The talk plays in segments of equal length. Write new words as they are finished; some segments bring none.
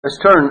Let's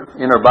turn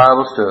in our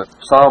Bibles to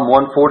Psalm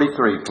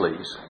 143,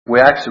 please. We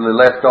actually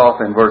left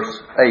off in verse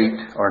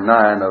 8 or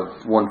 9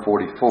 of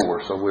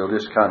 144, so we'll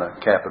just kind of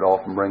cap it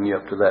off and bring you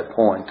up to that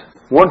point.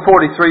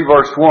 143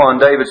 verse 1,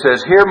 David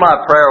says, "Hear my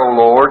prayer, O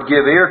Lord,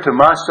 give ear to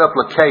my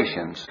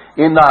supplications.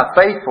 In thy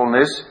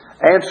faithfulness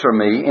answer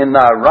me, in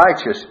thy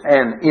righteousness."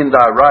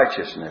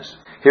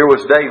 Here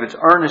was David's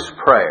earnest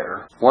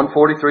prayer,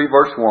 143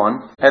 verse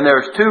 1. And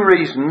there's two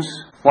reasons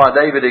why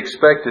David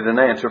expected an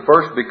answer.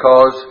 First,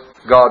 because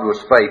God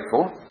was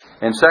faithful,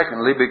 and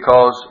secondly,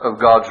 because of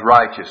God's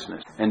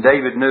righteousness. And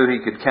David knew he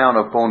could count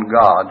upon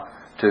God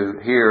to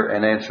hear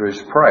and answer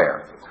his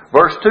prayer.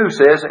 Verse 2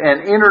 says,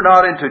 "And enter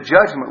not into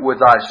judgment with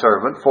thy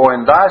servant, for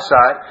in thy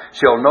sight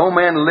shall no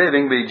man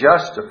living be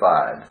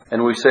justified."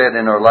 And we said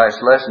in our last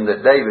lesson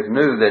that David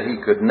knew that he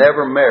could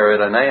never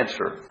merit an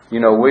answer. You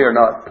know, we are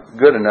not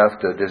good enough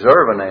to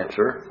deserve an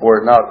answer, were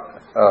it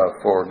not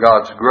for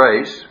God's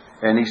grace.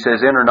 And he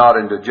says, "Enter not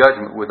into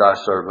judgment with thy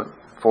servant,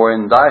 for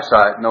in thy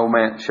sight no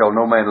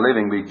man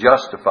living be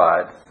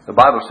justified." The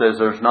Bible says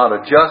there's not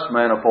a just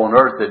man upon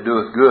earth that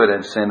doeth good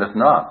and sinneth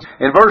not.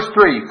 In verse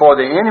 3, "For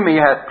the enemy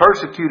hath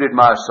persecuted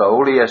my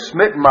soul. He hath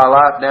smitten my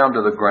life down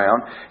to the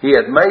ground. He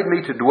hath made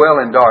me to dwell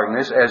in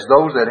darkness as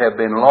those that have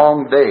been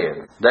long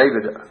dead."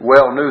 David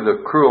well knew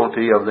the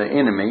cruelty of the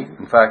enemy.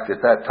 In fact,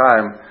 at that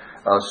time,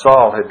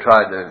 Saul had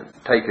tried to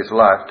take his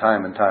life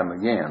time and time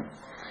again.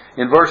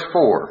 In verse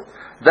 4,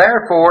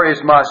 "Therefore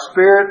is my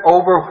spirit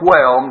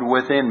overwhelmed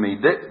within me."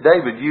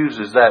 David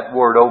uses that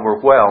word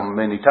overwhelmed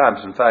many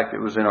times. In fact,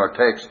 it was in our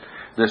text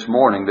this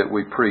morning that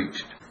we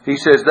preached. He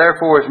says,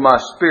 "Therefore is my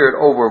spirit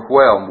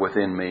overwhelmed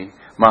within me.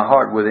 My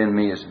heart within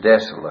me is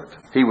desolate."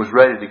 He was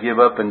ready to give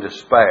up in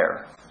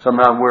despair.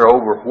 Sometimes we're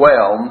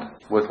overwhelmed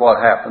with what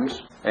happens,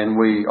 and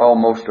we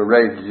almost are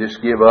ready to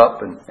just give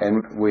up,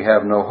 and we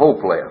have no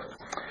hope left.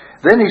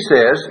 Then he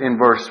says in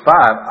verse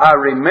 5, "I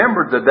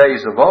remembered the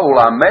days of old.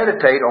 I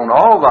meditate on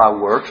all thy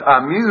works.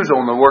 I muse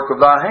on the work of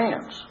thy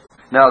hands."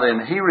 Now then,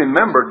 he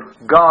remembered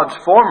God's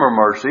former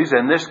mercies,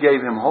 and this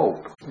gave him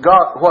hope.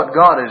 What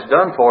God has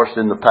done for us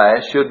in the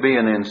past should be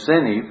an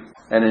incentive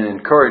and an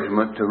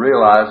encouragement to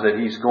realize that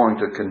He's going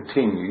to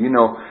continue. You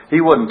know,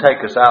 He wouldn't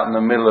take us out in the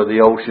middle of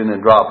the ocean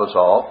and drop us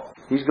off.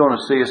 He's going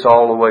to see us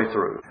all the way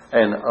through.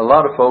 And a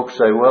lot of folks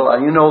say,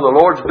 "Well, you know, the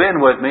Lord's been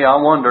with me. I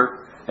wonder."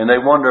 And they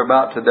wonder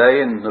about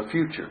today and the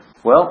future.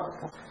 Well,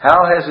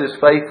 how has His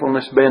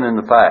faithfulness been in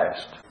the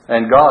past?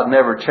 And God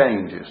never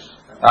changes.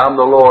 "I'm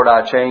the Lord,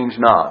 I change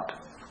not."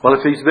 Well,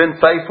 if He's been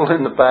faithful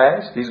in the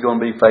past, He's going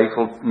to be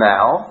faithful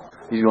now.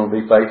 He's going to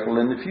be faithful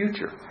in the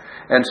future.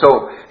 And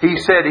so he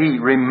said he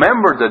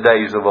remembered the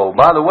days of old.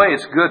 By the way,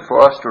 it's good for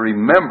us to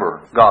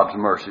remember God's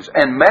mercies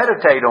and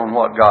meditate on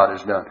what God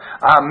has done.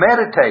 "I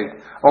meditate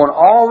on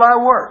all thy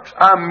works.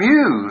 I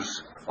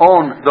muse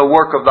on the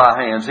work of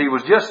thy hands." He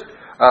was just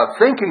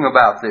thinking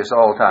about this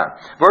all the time.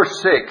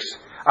 Verse 6,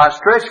 "I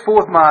stretch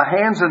forth my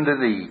hands unto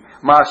thee.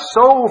 My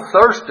soul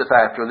thirsteth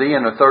after thee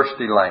in a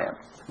thirsty land."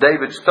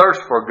 David's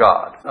thirst for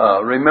God.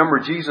 Remember,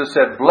 Jesus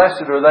said,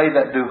 "Blessed are they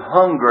that do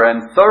hunger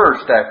and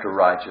thirst after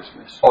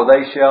righteousness, for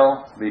they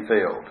shall be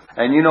filled."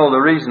 And you know the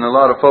reason a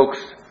lot of folks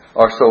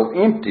are so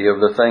empty of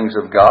the things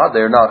of God,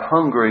 they're not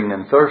hungering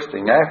and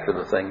thirsting after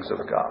the things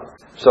of God.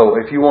 So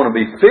if you want to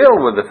be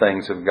filled with the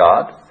things of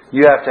God,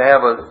 you have to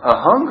have a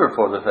hunger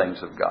for the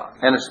things of God,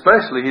 and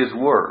especially His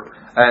Word.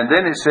 And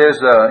then it says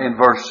in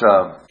verse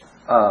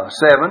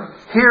 7,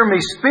 "Hear me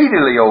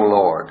speedily, O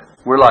Lord."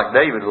 We're like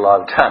David a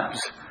lot of times,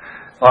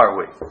 aren't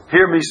we?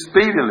 Hear me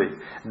speedily.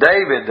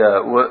 David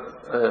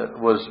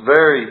was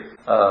very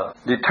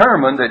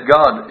determined that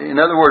God, in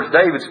other words,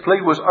 David's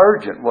plea was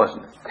urgent,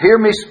 wasn't it? "Hear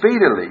me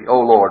speedily, O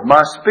Lord.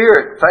 My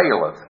spirit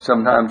faileth."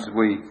 Sometimes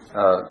we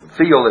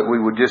feel that we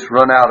would just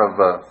run out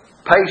of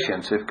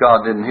patience if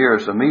God didn't hear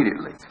us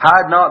immediately.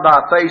 "Hide not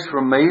thy face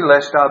from me,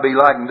 lest I be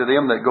likened to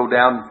them that go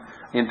down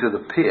into the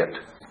pit."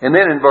 And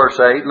then in verse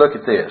 8, look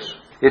at this.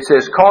 It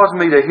says, "Cause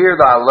me to hear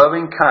thy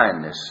loving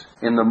kindness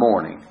in the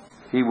morning."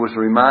 He was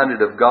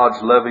reminded of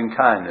God's loving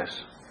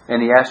kindness,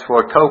 and he asked for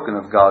a token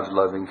of God's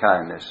loving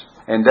kindness.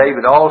 And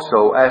David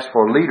also asked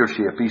for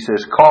leadership. He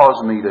says,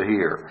 "Cause me to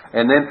hear."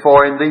 And then,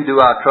 "For in thee do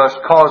I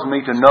trust, cause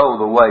me to know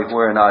the way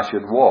wherein I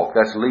should walk."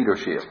 That's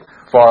leadership.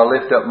 "For I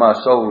lift up my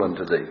soul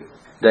unto thee."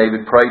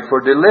 David prayed for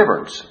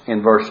deliverance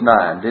in verse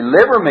 9.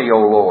 "Deliver me, O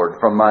Lord,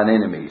 from mine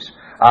enemies.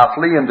 I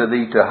flee unto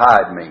thee to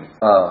hide me."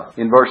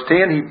 In verse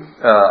 10, he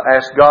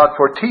asked God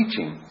for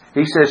teaching.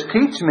 He says,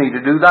 "Teach me to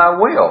do thy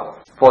will,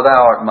 for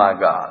thou art my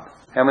God."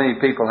 How many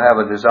people have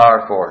a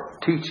desire for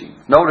teaching?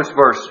 Notice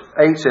verse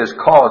 8 says,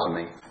 "Cause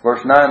me."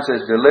 Verse 9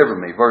 says, "Deliver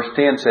me." Verse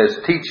 10 says,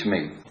 "Teach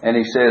me." And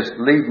he says,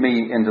 "Lead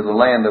me into the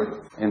land of,"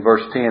 in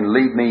verse 10,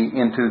 "Lead me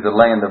into the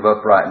land of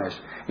uprightness."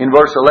 In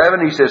verse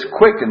 11 he says,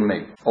 "Quicken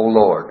me, O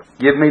Lord.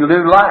 Give me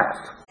new life,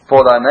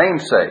 for thy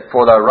name's sake,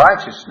 for thy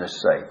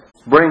righteousness' sake.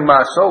 Bring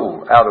my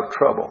soul out of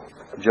trouble."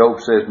 Job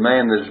says,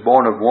 "Man that is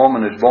born of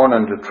woman is born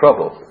unto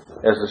trouble,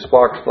 as the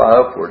sparks fly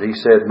upward." He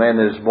said, "Man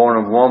that is born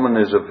of woman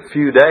is of a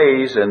few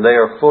days, and they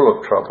are full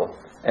of trouble."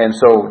 And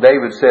so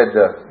David said,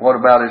 what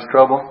about his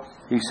trouble?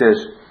 He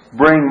says,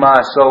 bring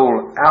my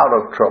soul out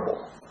of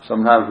trouble.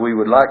 Sometimes we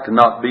would like to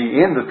not be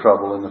in the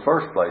trouble in the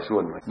first place,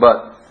 wouldn't we?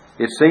 But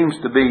it seems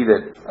to be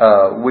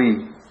that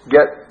we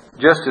get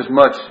just as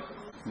much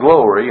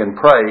glory and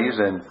praise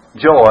and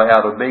joy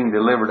out of being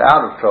delivered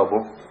out of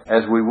trouble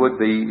as we would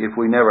be if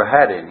we never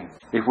had any.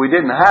 If we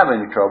didn't have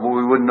any trouble,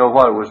 we wouldn't know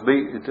what it was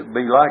to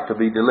be like to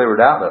be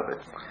delivered out of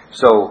it.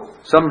 So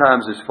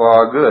sometimes it's for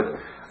our good.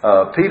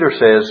 Peter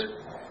says,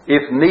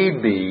 if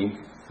need be,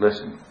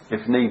 listen,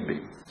 if need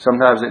be,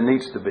 sometimes it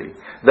needs to be,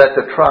 that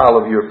the trial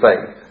of your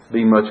faith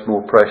be much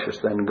more precious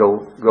than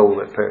gold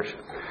that perisheth.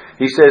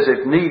 He says,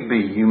 if need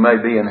be, you may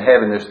be in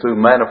heaviness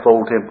through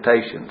manifold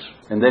temptations.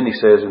 And then he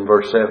says in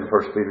verse 7,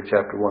 1 Peter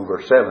chapter 1,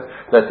 verse 7,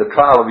 that the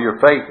trial of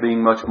your faith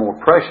being much more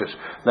precious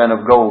than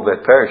of gold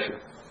that perisheth,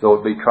 though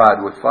it be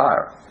tried with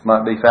fire,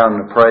 might be found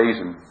in the praise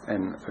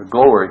and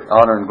glory,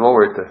 honor and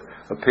glory at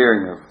the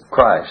appearing of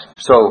Christ.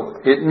 So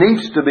it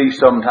needs to be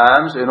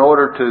sometimes in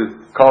order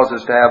to cause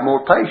us to have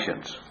more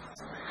patience.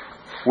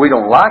 We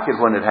don't like it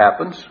when it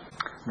happens,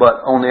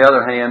 but on the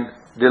other hand,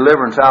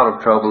 deliverance out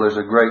of trouble is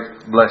a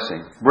great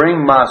blessing.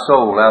 Bring my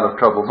soul out of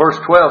trouble. Verse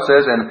 12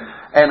 says,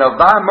 And of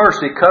thy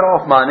mercy cut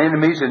off mine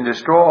enemies and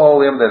destroy all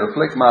them that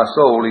afflict my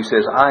soul. He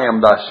says, I am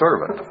thy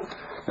servant.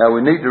 Now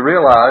we need to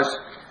realize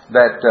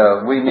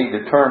that we need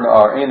to turn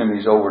our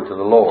enemies over to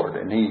the Lord.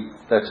 And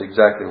that's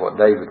exactly what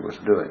David was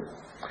doing.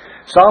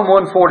 Psalm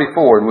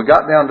 144, and we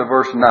got down to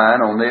verse 9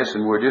 on this,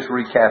 and we're just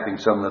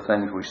recapping some of the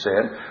things we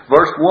said.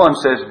 Verse 1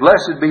 says,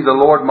 Blessed be the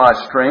Lord my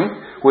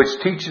strength, which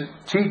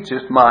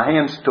teacheth my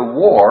hands to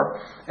war,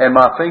 and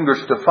my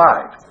fingers to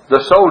fight.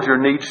 The soldier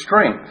needs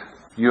strength.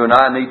 You and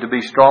I need to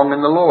be strong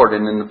in the Lord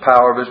and in the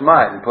power of His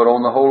might, and put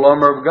on the whole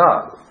armor of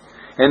God.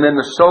 And then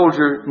the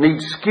soldier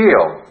needs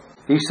skill.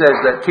 He says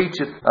that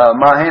teacheth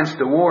my hands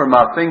to war and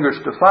my fingers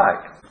to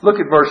fight. Look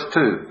at verse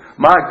 2.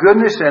 My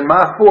goodness and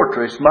my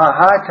fortress, my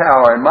high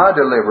tower and my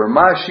deliverer,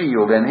 my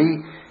shield, and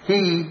he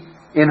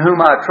in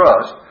whom I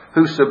trust,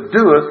 who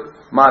subdueth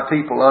my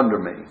people under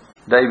me.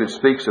 David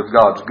speaks of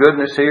God's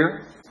goodness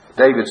here.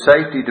 David's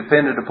safety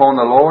depended upon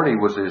the Lord. He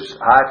was his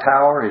high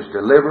tower, his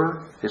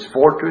deliverer, his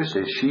fortress,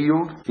 his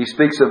shield. He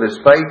speaks of his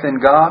faith in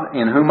God,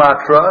 in whom I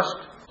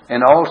trust.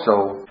 And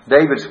also,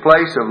 David's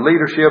place of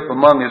leadership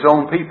among his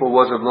own people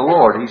was of the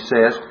Lord. He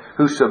says,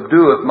 who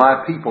subdueth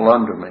my people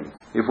under me.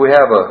 If we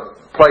have a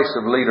place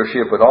of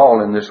leadership at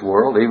all in this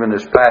world, even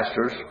as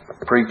pastors,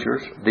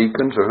 preachers,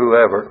 deacons, or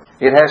whoever,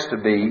 it has to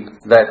be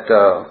that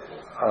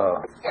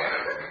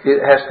it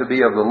has to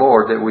be of the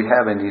Lord that we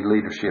have any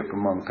leadership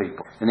among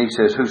people. And He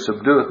says, who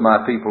subdueth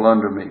my people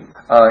under me.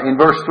 In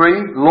verse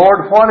 3,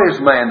 Lord, what is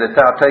man that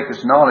Thou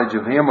takest knowledge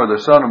of him, or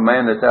the son of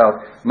man that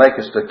Thou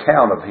makest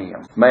account of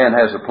him? Man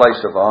has a place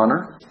of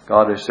honor.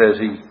 God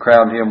says He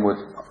crowned him with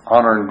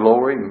honor and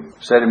glory and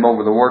set him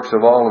over the works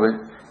of all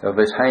of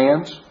His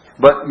hands.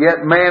 But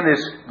yet man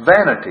is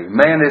vanity.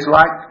 Man is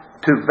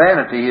like to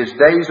vanity. His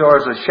days are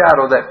as a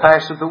shadow that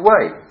passeth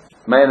away.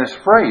 Man is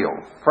frail,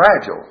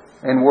 fragile,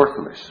 and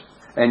worthless.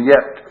 And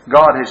yet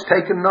God has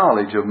taken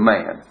knowledge of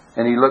man,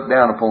 and He looked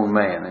down upon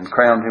man and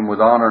crowned him with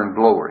honor and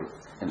glory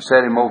and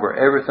set him over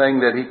everything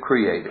that He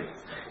created.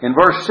 In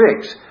verse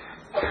 6,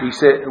 He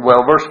said,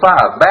 verse 5,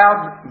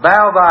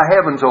 Bow thy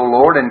heavens, O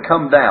Lord, and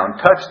come down.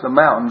 Touch the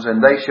mountains, and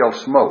they shall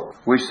smoke.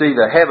 We see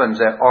the heavens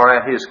are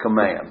at His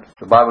command.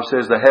 The Bible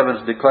says the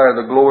heavens declare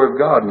the glory of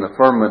God, and the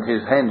firmament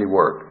His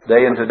handiwork.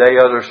 Day unto day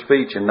utter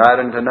speech, and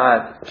night unto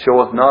night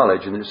showeth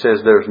knowledge. And it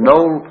says there's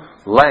no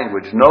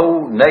language,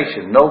 no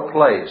nation, no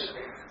place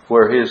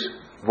where His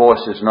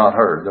voice is not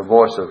heard, the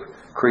voice of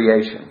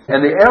creation.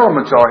 And the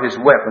elements are His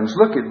weapons.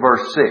 Look at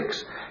verse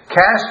 6.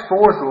 Cast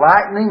forth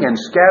lightning and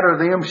scatter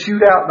them,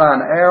 shoot out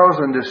thine arrows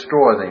and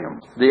destroy them.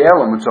 The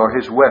elements are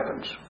His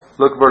weapons.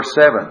 Look verse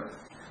 7.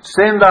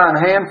 Send thine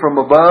hand from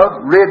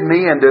above, rid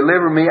me and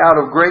deliver me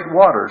out of great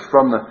waters,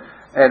 from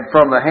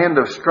the hand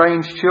of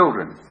strange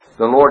children.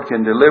 The Lord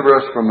can deliver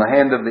us from the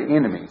hand of the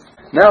enemy.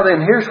 Now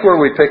then, here's where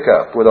we pick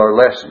up with our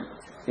lesson.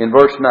 In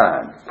verse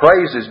 9,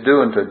 praise is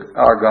due unto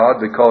our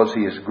God because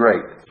He is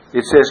great.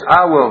 It says,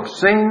 I will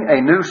sing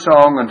a new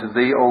song unto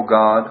Thee, O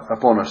God,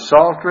 upon a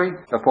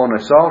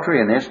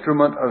psaltery, an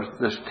instrument of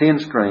the 10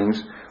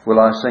 strings, will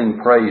I sing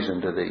praise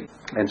unto Thee.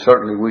 And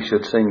certainly we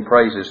should sing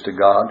praises to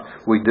God.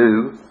 We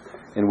do,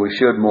 and we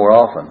should more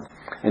often.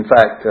 In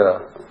fact,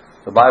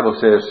 the Bible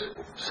says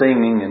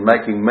singing and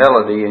making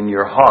melody in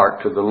your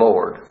heart to the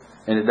Lord.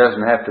 And it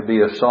doesn't have to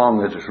be a song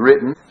that is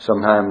written.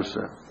 Sometimes,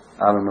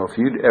 I don't know if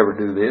you'd ever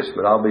do this,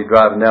 but I'll be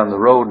driving down the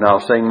road and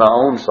I'll sing my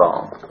own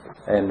song.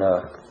 And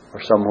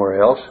or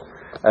somewhere else,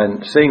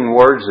 and sing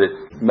words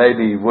that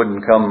maybe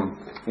wouldn't come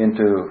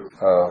into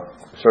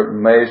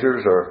certain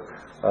measures or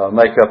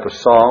make up a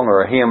song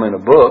or a hymn in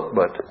a book,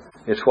 but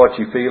it's what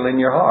you feel in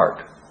your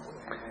heart.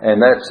 And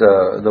that's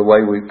the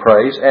way we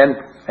praise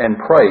and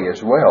pray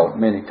as well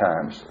many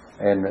times.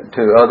 And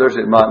to others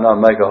it might not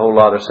make a whole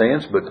lot of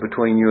sense, but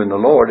between you and the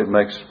Lord it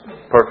makes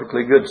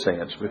perfectly good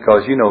sense,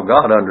 because you know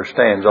God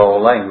understands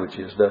all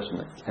languages,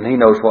 doesn't He? And He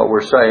knows what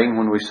we're saying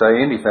when we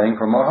say anything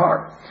from our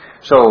heart.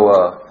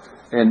 So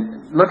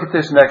And look at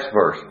this next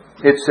verse.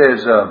 It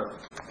says,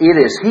 it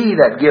is He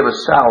that giveth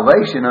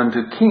salvation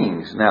unto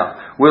kings.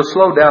 Now, we'll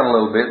slow down a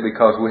little bit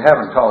because we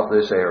haven't taught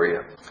this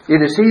area.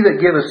 It is He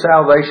that giveth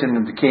salvation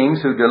unto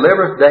kings, who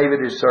delivereth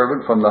David his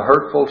servant from the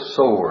hurtful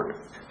sword.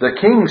 The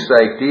king's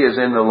safety is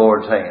in the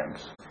Lord's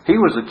hands. He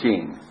was a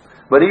king.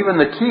 But even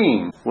the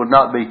king would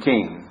not be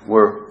king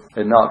were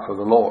it not for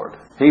the Lord.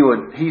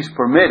 He's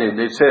permitted.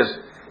 It says,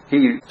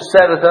 He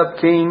setteth up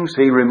kings,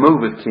 He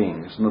removeth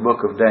kings in the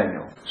book of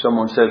Daniel.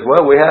 Someone says,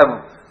 well, we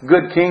have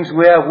good kings and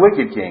we have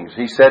wicked kings.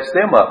 He sets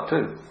them up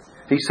too.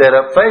 He set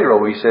up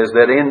Pharaoh. He says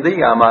that in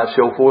thee I might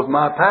show forth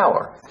my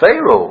power.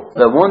 Pharaoh,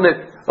 the one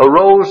that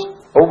arose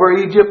over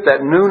Egypt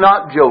that knew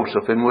not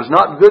Joseph and was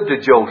not good to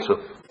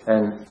Joseph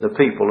and the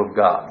people of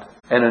God.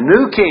 And a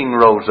new king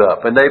rose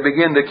up and they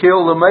began to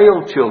kill the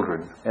male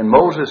children. And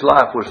Moses'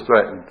 life was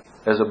threatened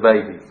as a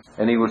baby.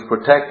 And he was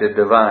protected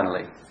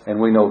divinely. And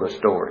we know the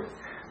story.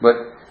 But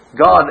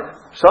God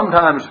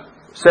sometimes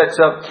sets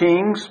up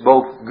kings,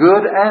 both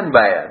good and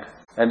bad.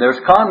 And there's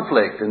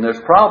conflict and there's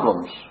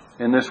problems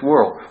in this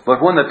world.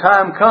 But when the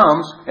time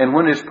comes and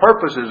when His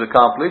purpose is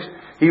accomplished,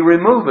 He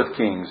removeth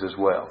kings as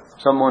well.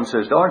 Someone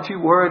says, aren't you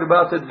worried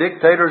about the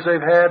dictators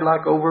they've had,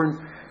 like over in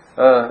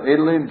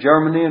Italy and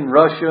Germany and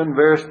Russia and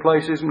various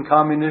places and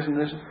communism?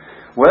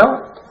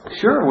 Well,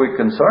 sure, we're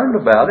concerned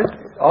about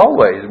it,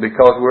 always,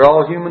 because we're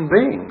all human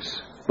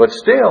beings. But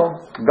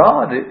still,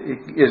 God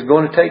is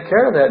going to take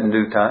care of that in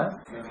due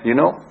time. You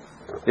know,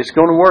 it's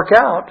going to work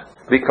out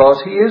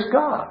because He is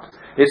God.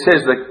 It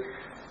says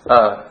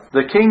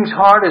the king's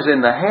heart is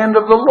in the hand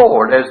of the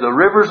Lord as the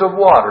rivers of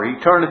water.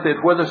 He turneth it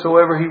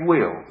whithersoever He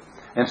will.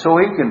 And so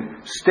He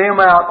can stem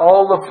out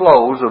all the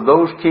flows of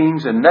those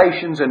kings and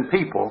nations and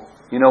people.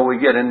 You know, we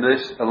get into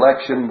this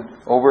election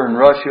over in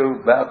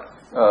Russia about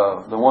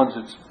the ones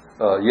that's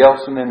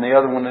Yeltsin and the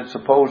other one that's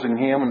opposing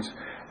him.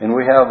 And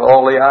we have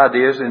all the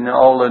ideas, and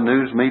all the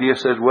news media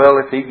says,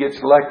 well, if he gets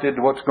elected,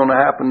 what's going to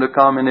happen to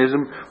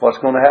communism? What's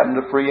going to happen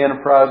to free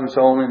enterprise and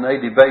so on? And they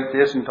debate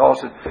this and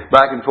toss it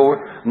back and forth.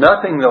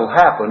 Nothing will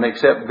happen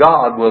except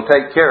God will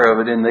take care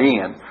of it in the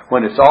end.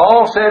 When it's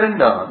all said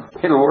and done,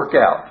 it'll work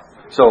out.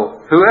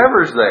 So,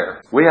 whoever's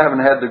there, we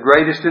haven't had the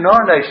greatest in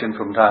our nation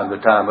from time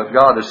to time, but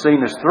God has seen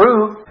us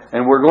through,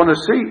 and we're going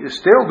to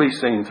still be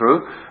seen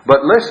through.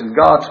 But listen,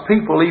 God's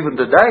people even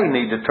today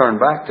need to turn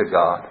back to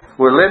God.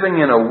 We're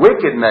living in a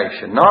wicked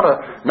nation, not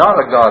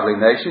a godly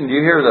nation.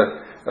 You hear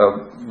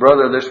the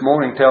brother this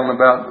morning telling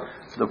about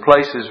the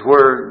places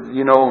where,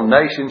 you know,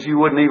 nations you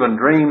wouldn't even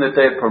dream that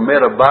they'd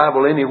permit a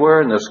Bible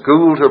anywhere, and the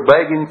schools are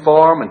begging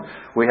for them. And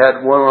we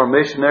had one of our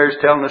missionaries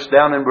telling us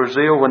down in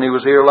Brazil when he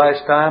was here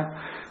last time,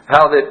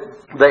 how that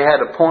they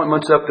had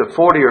appointments up to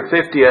 40 or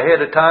 50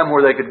 ahead of time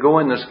where they could go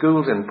in the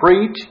schools and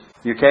preach.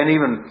 You can't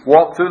even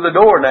walk through the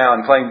door now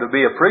and claim to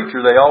be a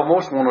preacher. They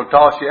almost want to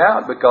toss you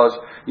out because,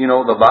 you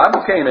know, the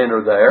Bible can't enter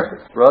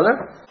there,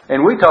 brother.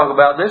 And we talk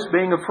about this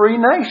being a free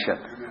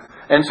nation.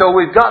 And so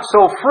we've got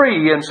so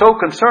free and so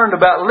concerned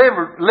about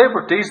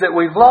liberties that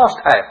we've lost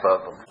half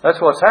of them.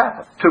 That's what's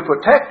happened. To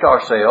protect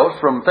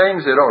ourselves from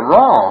things that are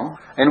wrong,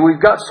 and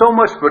we've got so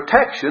much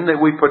protection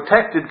that we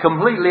protected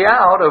completely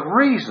out of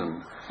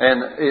reason.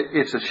 And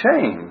it's a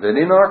shame that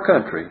in our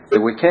country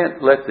that we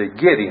can't let the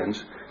Gideons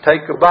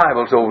take the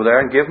Bibles over there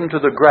and give them to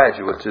the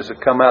graduates as they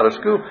come out of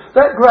school.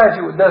 That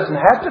graduate doesn't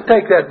have to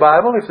take that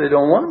Bible if they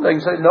don't want it. They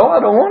can say, no, I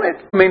don't want it.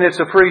 I mean, it's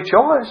a free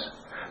choice.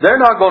 They're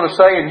not going to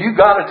say, and you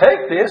got to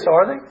take this,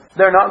 are they?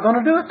 They're not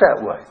going to do it that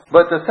way.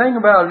 But the thing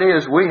about it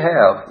is we've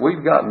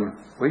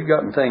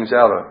gotten things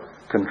out of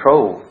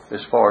control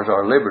as far as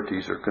our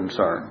liberties are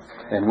concerned.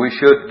 And we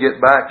should get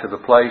back to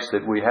the place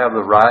that we have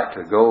the right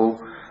to go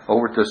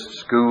over to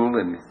school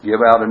and give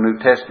out a New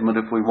Testament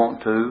if we want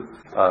to.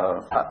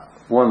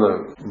 One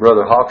of the,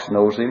 Brother Hawks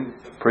knows him,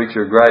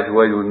 preacher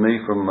graduated with me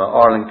from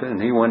Arlington,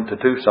 and he went to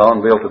Tucson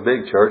and built a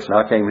big church, and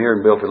I came here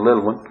and built a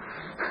little one.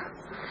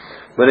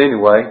 But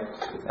anyway,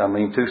 I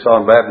mean,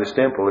 Tucson Baptist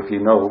Temple, if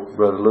you know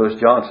Brother Lewis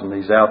Johnson,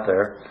 he's out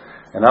there.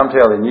 And I'm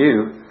telling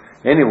you,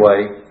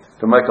 anyway,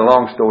 to make a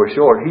long story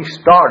short, he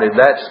started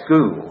that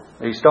school.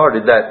 He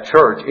started that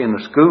church in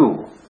the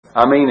school.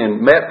 I mean, and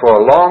met for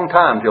a long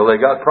time till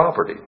they got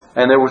property.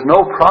 And there was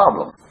no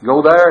problem.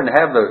 Go there and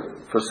have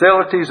the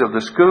facilities of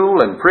the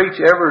school and preach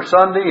every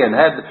Sunday and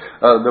had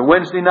the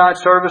Wednesday night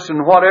service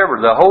and whatever,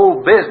 the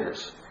whole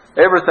business,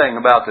 everything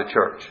about the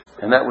church.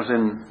 And that was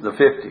in the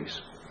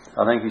 50s.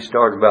 I think he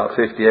started about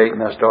 58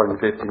 and I started in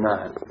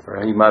 59.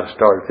 Or he might have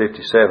started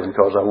 57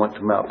 because I went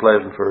to Mount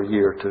Pleasant for a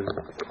year or two.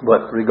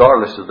 But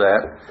regardless of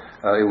that,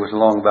 it was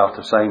along about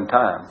the same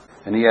time.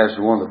 And he has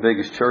one of the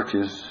biggest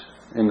churches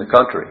in the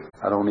country.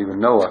 I don't even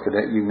know.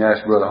 You can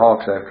ask Brother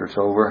Hawks after it's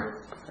over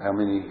how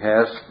many he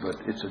has, but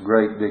it's a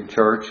great big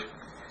church.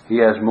 He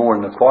has more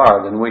in the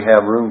choir than we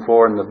have room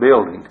for in the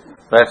building.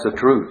 That's the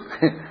truth.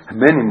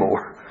 Many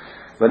more.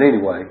 But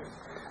anyway,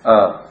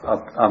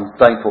 I'm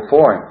thankful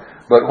for him.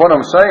 But what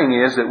I'm saying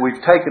is that we've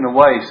taken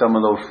away some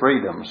of those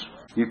freedoms.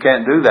 You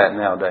can't do that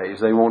nowadays.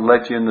 They won't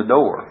let you in the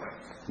door.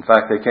 In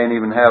fact, they can't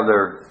even have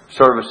their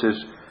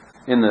services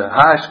in the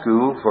high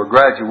school for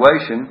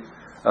graduation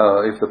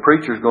If the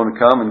preacher's going to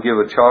come and give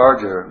a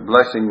charge or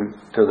blessing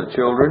to the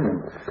children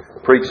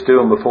and preach to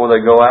them before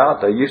they go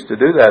out, they used to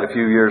do that a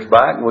few years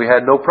back, and we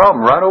had no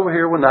problem. Right over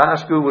here when the high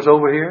school was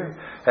over here,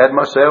 had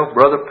myself,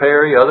 Brother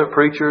Perry, other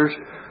preachers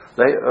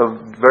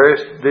of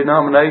various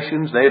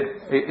denominations.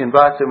 They'd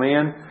invite them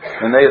in,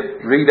 and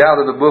they'd read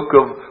out of the book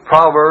of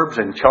Proverbs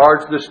and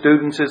charge the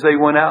students as they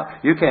went out.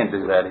 You can't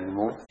do that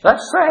anymore.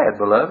 That's sad,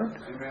 beloved.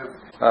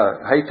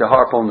 I hate to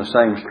harp on the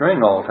same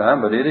string all the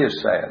time, but it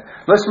is sad.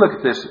 Let's look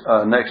at this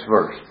next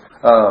verse.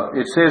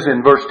 It says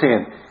in verse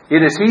 10, "It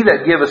is He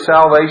that giveth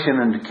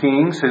salvation unto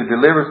kings, who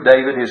delivereth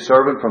David his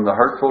servant from the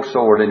hurtful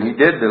sword." And He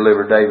did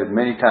deliver David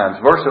many times.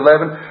 Verse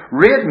 11,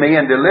 "Rid me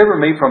and deliver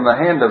me from the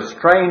hand of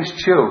strange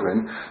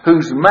children,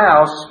 whose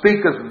mouth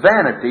speaketh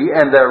vanity,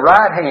 and their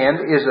right hand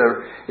is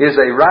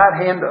a right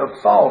hand of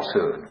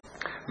falsehood."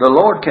 The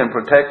Lord can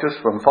protect us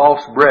from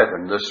false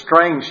brethren. The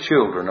strange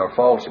children are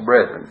false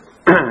brethren.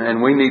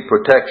 And we need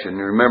protection.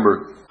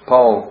 Remember,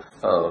 Paul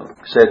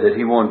said that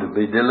he wanted to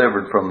be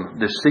delivered from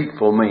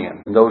deceitful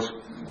men. And those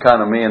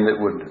kind of men that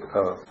would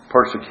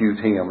persecute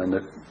him and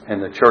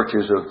the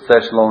churches of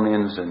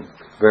Thessalonians and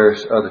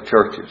various other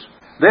churches.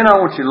 Then I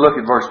want you to look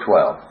at verse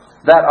 12.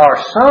 "That our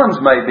sons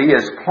may be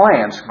as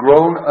plants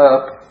grown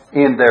up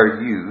in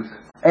their youth,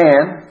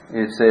 and,"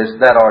 it says,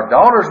 "that our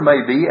daughters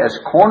may be as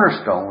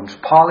cornerstones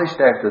polished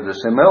after the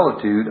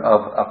similitude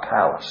of a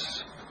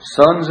palace."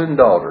 Sons and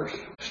daughters.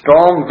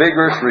 Strong,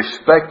 vigorous,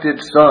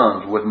 respected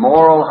sons with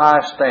moral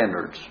high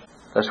standards.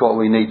 That's what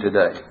we need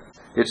today.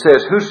 It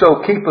says, "Whoso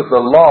keepeth the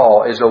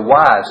law is a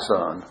wise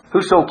son."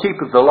 Whoso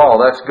keepeth the law,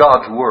 that's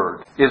God's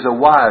Word, is a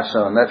wise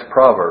son. That's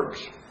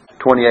Proverbs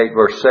 28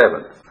 verse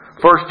 7.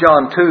 1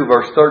 John 2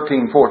 verse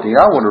 13, 14.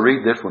 I want to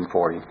read this one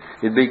for you.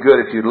 It'd be good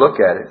if you'd look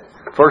at it.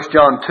 1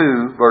 John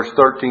 2 verse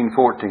 13,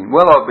 14.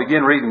 Well, I'll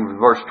begin reading with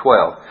verse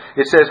 12.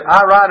 It says,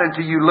 "I write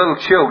unto you little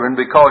children,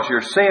 because your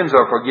sins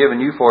are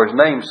forgiven you for His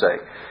name's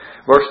sake."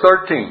 Verse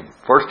 13.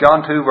 1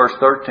 John 2 verse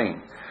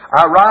 13.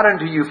 "I write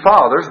unto you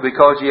fathers,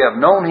 because ye have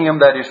known Him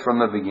that is from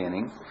the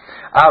beginning.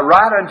 I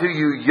write unto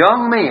you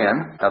young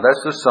men," now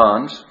that's the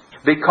sons,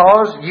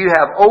 "because ye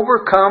have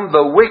overcome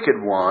the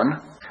wicked one.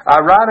 I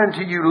write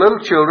unto you little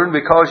children,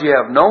 because ye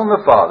have known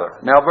the Father."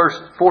 Now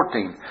verse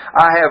 14.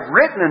 "I have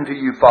written unto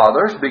you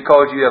fathers,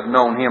 because ye have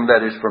known Him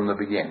that is from the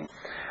beginning.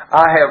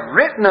 I have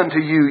written unto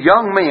you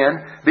young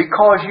men,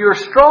 because you're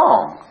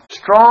strong."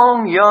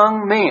 Strong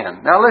young men.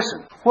 Now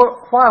listen,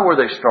 why were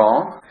they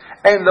strong?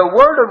 "And the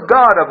word of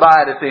God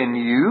abideth in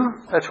you."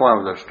 That's why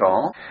they're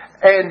strong.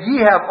 "And ye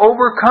have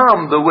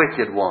overcome the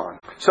wicked one."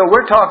 So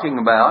we're talking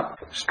about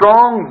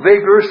strong,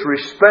 vigorous,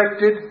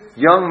 respected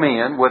young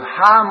men with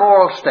high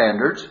moral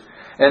standards.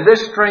 And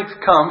this strength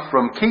comes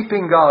from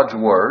keeping God's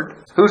Word.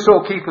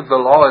 "Whoso keepeth the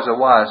law is a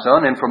wise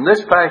son." And from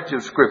this passage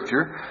of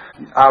Scripture,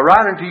 "I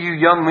write unto you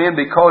young men,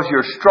 because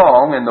you're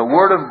strong, and the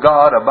Word of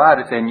God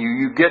abideth in you."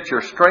 You get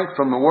your strength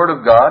from the Word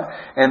of God,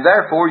 and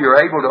therefore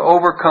you're able to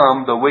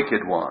overcome the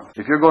wicked one.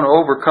 If you're going to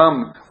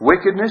overcome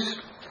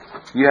wickedness,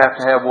 you have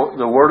to have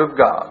the Word of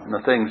God and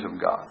the things of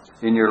God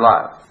in your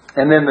life.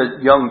 And then the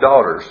young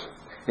daughters.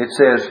 It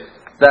says,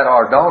 "that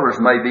our daughters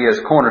may be as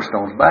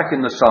cornerstones." Back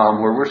in the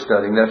Psalm where we're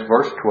studying, that's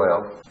verse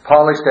 12.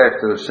 "Polished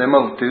after the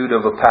similitude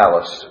of a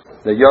palace."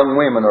 The young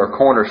women are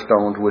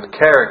cornerstones with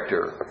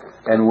character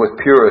and with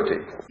purity.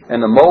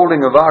 And the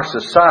molding of our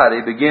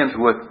society begins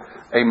with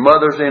a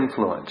mother's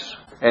influence.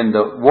 And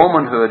the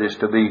womanhood is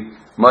to be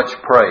much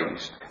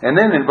praised. And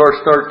then in verse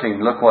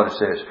 13, look what it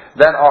says.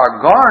 "That our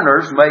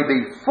garners may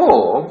be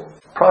full,"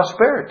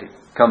 prosperity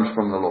comes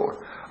from the Lord,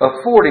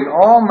 "affording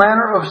all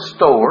manner of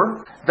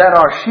store, that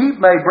our sheep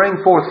may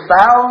bring forth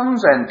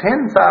thousands and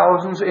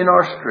 10,000s in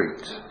our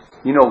streets."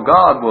 You know,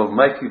 God will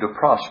make you to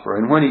prosper.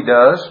 And when He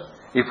does,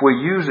 if we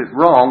use it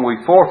wrong,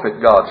 we forfeit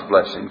God's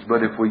blessings.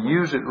 But if we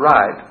use it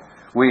right,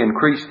 we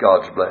increase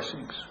God's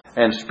blessings.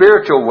 And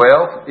spiritual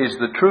wealth is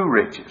the true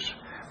riches.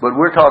 But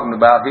we're talking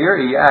about here,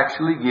 He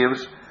actually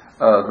gives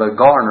the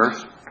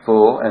garners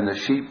full and the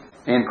sheep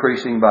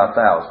increasing by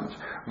thousands.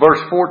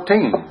 Verse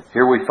 14,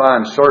 here we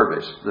find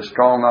service, the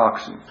strong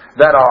oxen.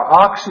 "That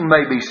our oxen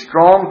may be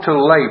strong to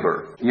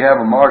labor." You have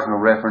a marginal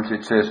reference.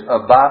 It says,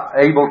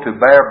 "able to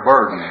bear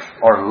burdens,"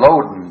 or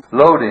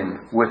loading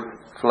with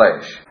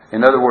flesh.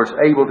 In other words,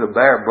 able to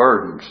bear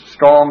burdens,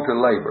 strong to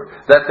labor.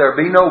 "That there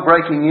be no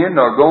breaking in,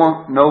 nor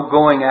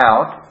going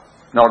out,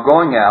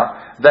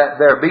 that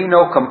there be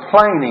no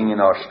complaining in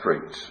our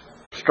streets."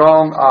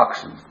 Strong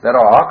oxen. "That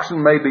our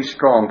oxen may be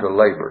strong to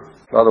labor."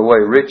 By the way,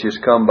 riches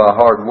come by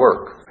hard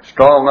work.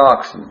 Strong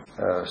oxen.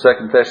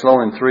 2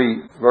 Thessalonians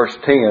 3 verse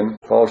 10,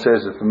 Paul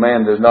says, "If a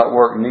man does not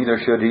work, neither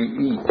should he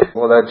eat."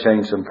 Well, that'd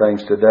change some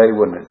things today,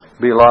 wouldn't it?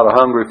 Be a lot of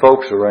hungry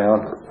folks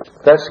around.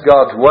 That's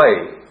God's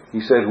way.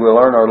 He says we'll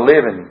earn our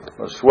living.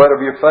 The sweat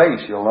of your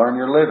face, you'll earn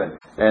your living.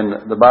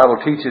 And the Bible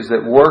teaches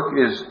that work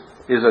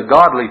is a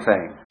godly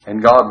thing.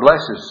 And God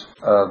blesses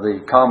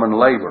the common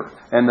labor.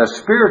 And the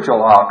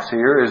spiritual ox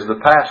here is the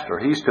pastor.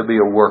 He's to be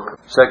a worker.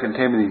 2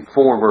 Timothy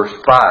 4 verse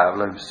 5.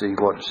 Let's see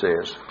what it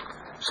says.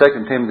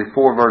 2 Timothy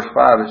 4 verse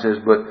 5, it says,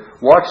 "But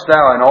watch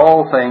thou in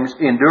all things,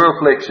 endure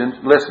afflictions."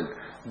 Listen,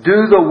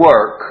 do the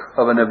work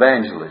of an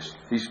evangelist.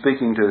 He's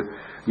speaking to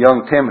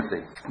young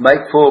Timothy.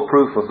 "Make full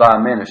proof of thy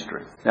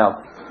ministry."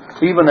 Now,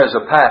 even as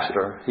a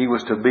pastor, he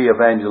was to be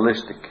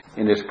evangelistic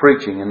in his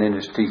preaching and in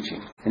his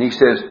teaching. And he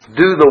says,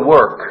 do the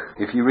work.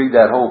 If you read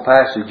that whole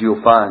passage,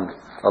 you'll find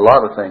a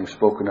lot of things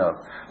spoken of.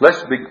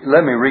 Let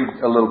me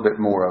read a little bit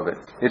more of it.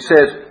 It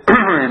says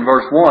in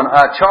verse 1,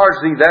 "I charge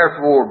thee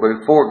therefore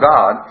before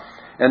God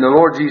and the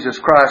Lord Jesus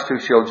Christ, who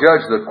shall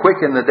judge the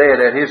quick and the dead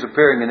at His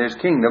appearing in His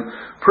kingdom,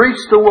 preach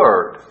the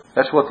word."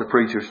 That's what the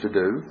preacher's to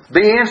do.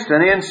 "Be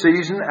instant in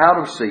season, out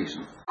of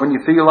season." When you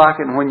feel like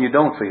it and when you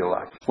don't feel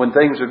like it. When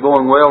things are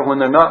going well, when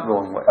they're not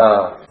going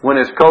well. When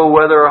it's cold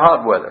weather or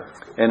hot weather.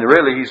 And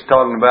really he's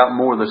talking about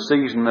more the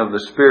season of the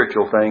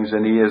spiritual things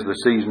than he is the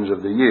seasons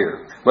of the year.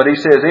 But he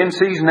says, in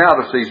season, out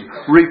of season.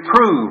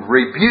 "Reprove,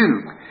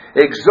 rebuke,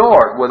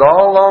 exhort with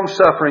all long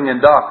suffering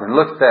and doctrine."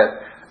 Look at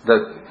that.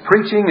 The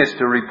preaching is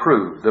to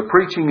reprove. The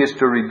preaching is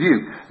to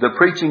rebuke. The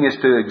preaching is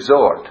to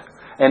exhort.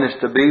 And is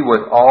to be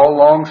with all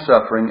long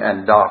suffering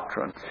and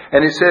doctrine.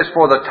 And it says,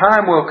 "For the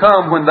time will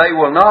come when they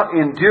will not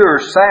endure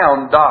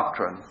sound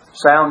doctrine,"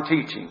 sound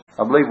teaching.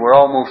 I believe we're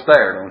almost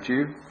there, don't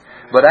you?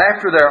 "But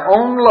after their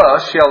own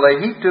lust shall they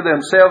heap to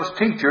themselves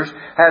teachers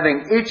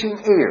having itching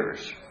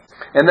ears.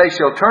 And they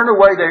shall turn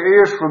away their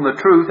ears from the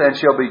truth and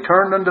shall be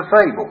turned unto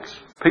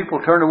fables." People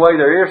turn away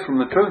their ears from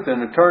the truth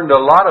and are turned to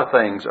a lot of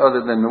things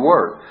other than the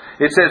Word.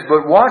 It says,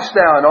 "But watch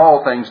thou in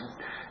all things,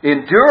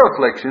 endure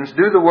afflictions,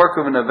 do the work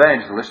of an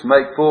evangelist,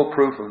 make full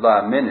proof of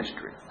thy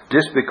ministry."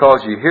 Just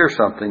because you hear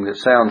something that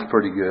sounds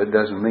pretty good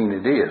doesn't mean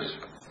it is.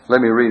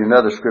 Let me read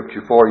another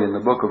scripture for you in the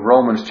book of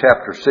Romans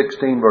chapter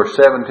 16 verse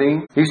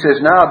 17. He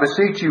says, "Now I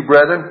beseech you,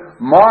 brethren,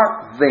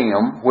 mark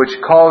them which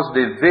cause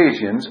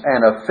divisions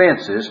and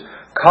offenses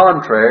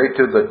contrary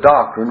to the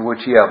doctrine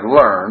which ye have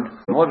learned."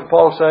 And what does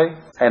Paul say?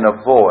 "And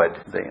avoid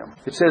them."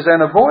 It says,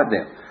 "and avoid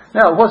them."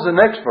 Now, what does the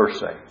next verse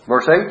say?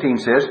 Verse 18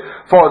 says,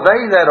 "For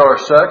they that are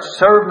such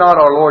serve not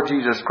our Lord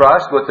Jesus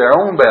Christ, but their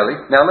own belly."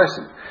 Now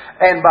listen.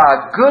 "And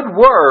by good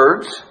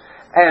words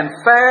and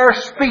fair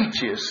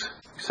speeches,"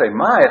 you say,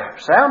 "My,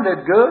 it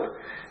sounded good,"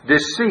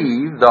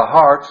 "deceive the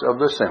hearts of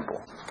the simple."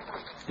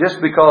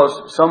 Just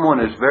because someone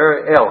is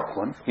very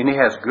eloquent and he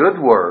has good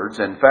words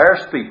and fair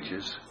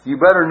speeches, you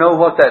better know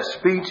what that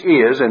speech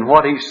is and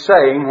what he's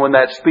saying when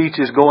that speech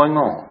is going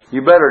on.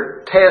 You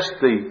better test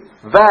the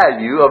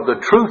value of the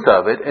truth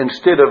of it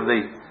instead of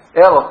the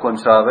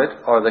eloquence of it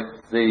or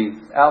the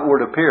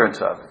outward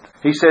appearance of it.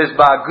 He says,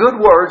 by good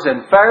words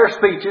and fair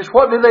speeches,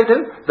 what do?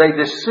 They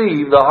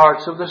deceive the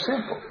hearts of the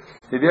simple.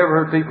 Have you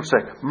ever heard people say,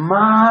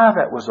 "My,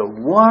 that was a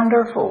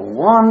wonderful,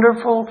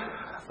 wonderful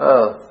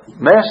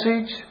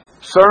message,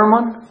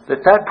 sermon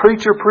that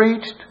preacher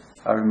preached"?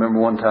 I remember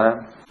one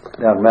time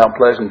down in Mount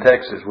Pleasant,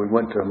 Texas, we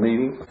went to a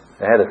meeting.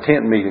 They had a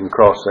tent meeting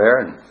across there,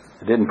 and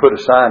they didn't put a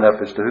sign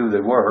up as to who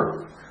they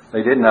were.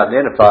 They didn't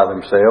identify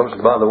themselves.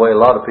 And by the way, a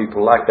lot of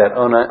people like that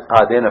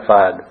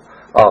unidentified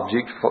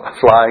objects,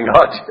 flying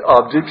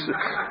objects.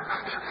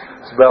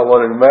 It's about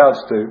what it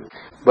amounts to.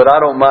 But I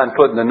don't mind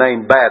putting the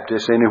name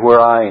Baptist anywhere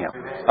I am.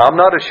 I'm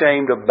not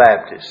ashamed of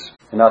Baptists.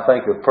 And I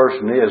think if a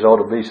person is, ought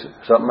to be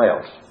something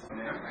else.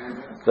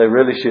 They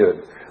really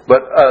should.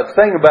 But the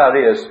thing about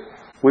it is,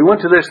 we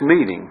went to this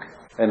meeting,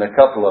 and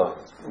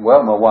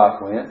my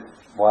wife went,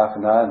 wife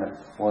and I,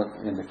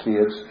 and the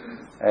kids.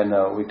 And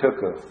we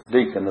took a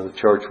deacon of the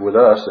church with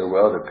us. There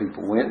were other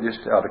people went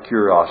just out of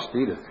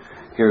curiosity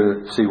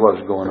to see what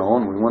was going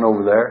on. We went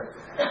over there.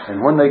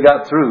 And when they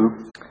got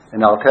through,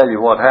 and I'll tell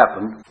you what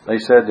happened, they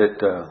said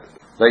that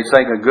they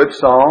sang a good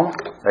song.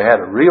 They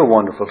had a real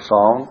wonderful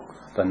song,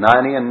 the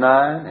 90 and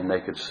 9, and they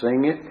could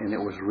sing it, and it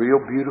was real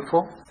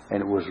beautiful,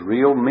 and it was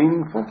real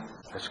meaningful.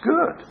 That's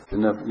good.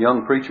 And the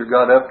young preacher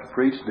got up to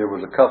preach. There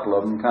was a couple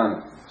of them kind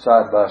of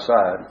side by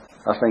side.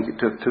 I think it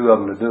took two of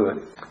them to do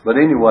it. But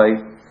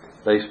anyway,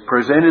 they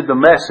presented the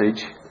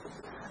message,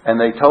 and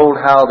they told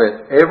how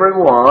that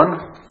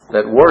everyone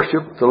that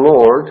worshiped the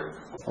Lord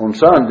on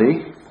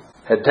Sunday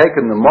had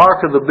taken the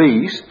mark of the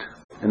beast,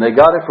 and they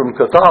got it from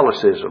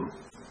Catholicism,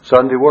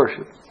 Sunday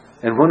worship.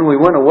 And when we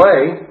went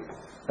away,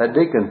 that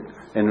deacon,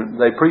 and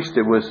they preached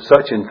it with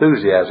such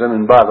enthusiasm,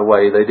 and by the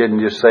way, they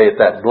didn't just say it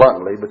that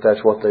bluntly, but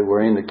that's what they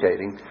were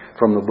indicating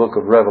from the book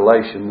of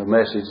Revelation, the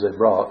message they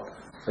brought.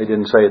 They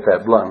didn't say it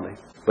that bluntly,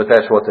 but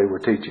that's what they were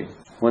teaching.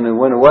 When they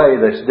went away,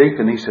 this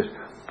deacon, he says,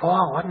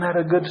 "Paul, wasn't that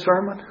a good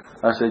sermon?"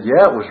 I said,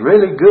 "Yeah, it was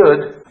really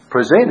good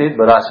presented,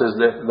 but I says,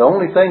 the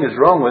only thing that's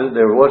wrong with it,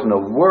 there wasn't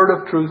a word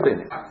of truth in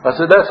it." I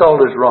said, "That's all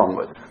that's wrong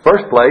with it.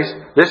 First place,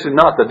 this is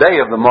not the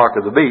day of the mark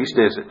of the beast,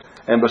 is it?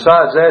 And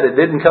besides that, it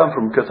didn't come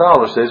from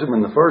Catholicism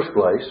in the first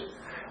place.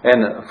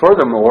 And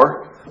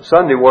furthermore,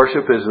 Sunday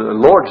worship is the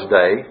Lord's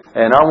Day,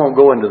 and I won't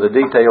go into the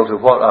details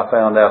of what I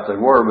found out they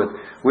were, but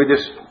we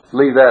just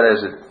leave that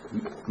as it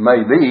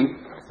may be.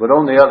 But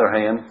on the other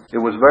hand, it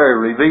was very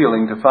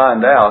revealing to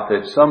find out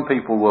that some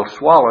people will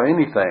swallow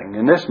anything.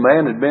 And this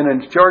man had been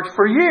in church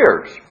for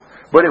years.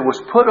 But it was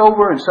put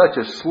over in such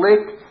a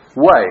slick,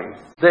 way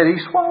that he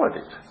swallowed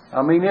it.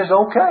 I mean, it's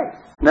okay.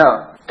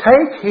 Now,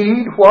 take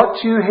heed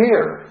what you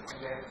hear.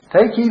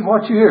 Take heed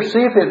what you hear.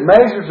 See if it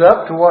measures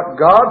up to what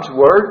God's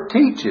Word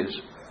teaches.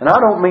 And I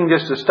don't mean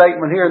just a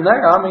statement here and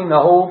there. I mean the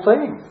whole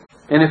thing.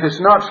 And if it's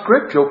not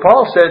scriptural,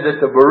 Paul said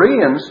that the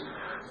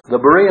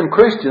Berean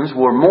Christians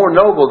were more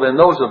noble than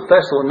those of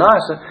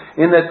Thessalonica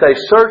in that they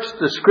searched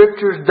the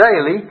Scriptures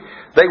daily.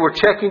 They were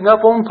checking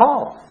up on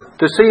Paul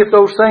to see if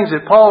those things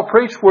that Paul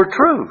preached were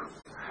true.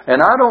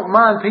 And I don't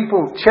mind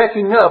people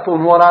checking up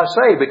on what I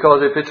say,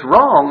 because if it's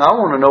wrong, I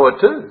want to know it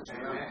too.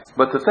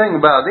 But the thing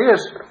about it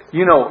is,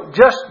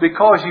 just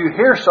because you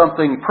hear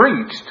something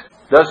preached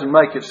doesn't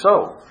make it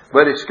so.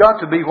 But it's got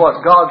to be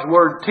what God's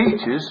Word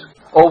teaches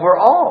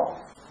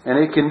overall. And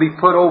it can be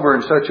put over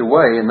in such a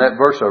way, in that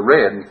verse I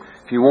read,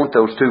 if you want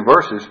those two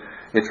verses,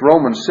 it's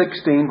Romans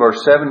 16, verse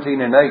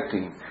 17 and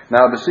 18.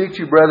 Now I beseech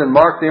you, brethren,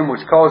 mark them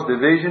which cause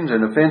divisions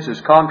and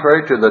offenses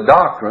contrary to the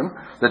doctrine,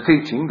 the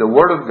teaching, the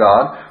Word of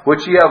God,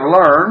 which ye have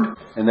learned,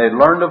 and they had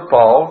learned of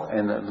Paul,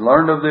 and had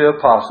learned of the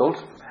apostles.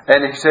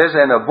 And he says,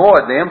 and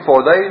avoid them,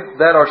 for they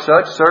that are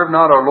such serve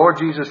not our Lord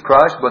Jesus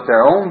Christ, but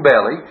their own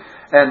belly,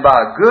 and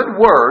by good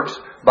words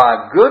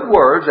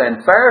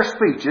and fair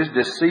speeches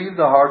deceive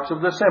the hearts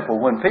of the simple.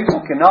 When people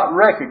cannot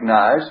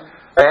recognize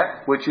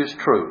that which is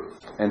true.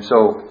 And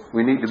so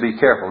we need to be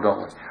careful,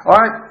 don't we? All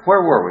right,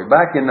 where were we?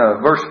 Back in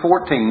verse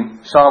 14,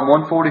 Psalm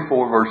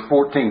 144, verse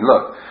 14.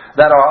 Look,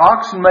 that our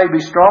oxen may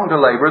be strong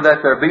to labor,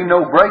 that there be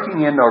no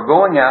breaking in nor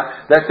going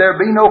out, that there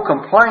be no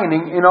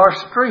complaining in our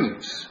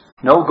streets.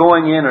 No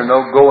going in or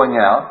no going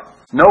out.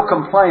 No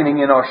complaining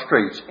in our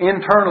streets.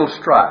 Internal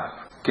strife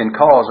can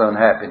cause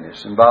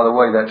unhappiness. And by the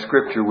way, that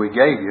scripture we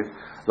gave you,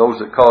 those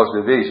that cause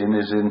division,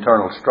 is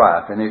internal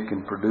strife, and it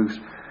can produce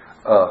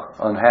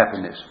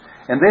unhappiness.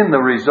 And then the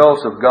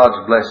results of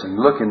God's blessing.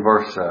 Look in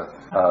verse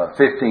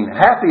 15.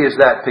 Happy is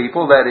that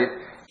people that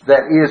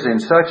is in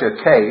such a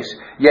case,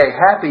 yea,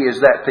 happy is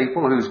that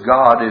people whose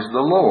God is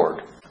the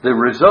Lord. The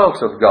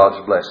results of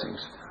God's blessings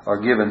are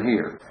given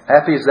here.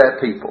 Happy is that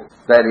people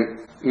that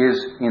it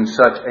is in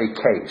such a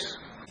case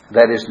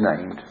that is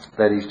named,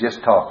 that he's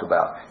just talked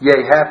about.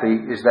 Yea,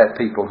 happy is that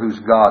people whose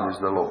God is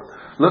the Lord.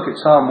 Look at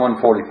Psalm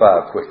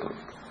 145 quickly.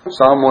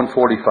 Psalm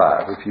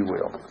 145, if you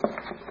will.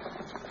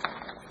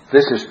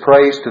 This is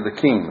praise to the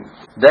King.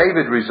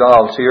 David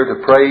resolves here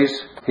to praise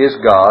his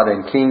God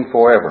and King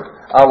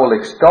forever. I will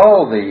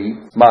extol thee,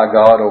 my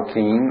God, O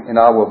King, and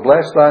I will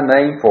bless thy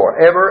name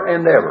forever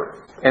and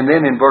ever. And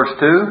then in verse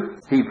 2,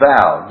 he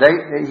vowed.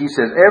 He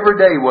says, every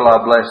day will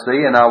I bless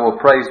thee, and I will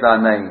praise thy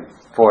name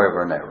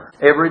forever and ever.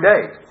 Every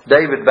day.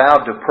 David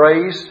vowed to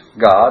praise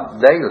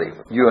God daily.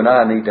 You and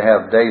I need to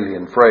have daily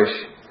and fresh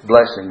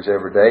blessings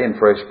every day and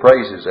fresh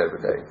praises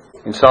every day.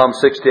 In Psalm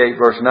 68,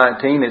 verse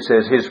 19, it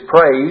says, his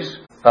praise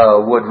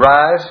would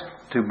rise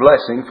to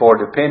blessing for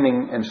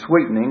depending and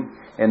sweetening.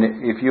 And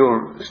if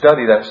you'll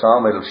study that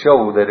psalm, it'll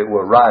show that it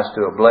will rise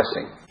to a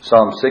blessing.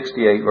 Psalm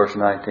 68, verse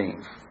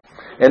 19.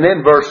 And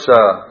then verse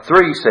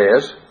 3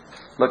 says,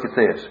 look at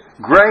this.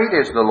 Great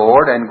is the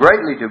Lord, and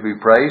greatly to be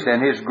praised,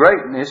 and His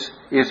greatness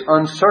is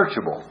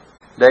unsearchable.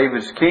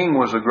 David's king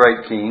was a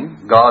great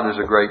king. God is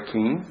a great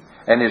king.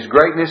 And His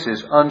greatness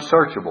is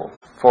unsearchable.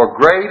 For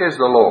great is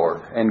the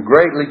Lord, and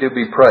greatly to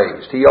be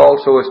praised. He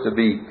also is to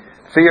be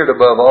feared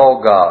above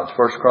all gods.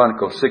 1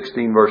 Chronicles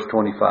 16, verse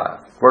 25.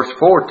 Verse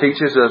 4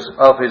 teaches us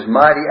of His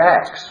mighty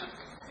acts.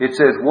 It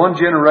says, one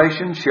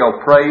generation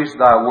shall praise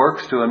thy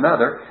works to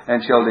another,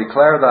 and shall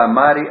declare thy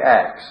mighty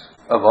acts.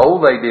 Of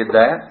old they did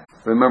that.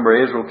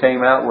 Remember, Israel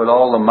came out with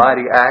all the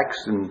mighty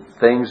acts and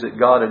things that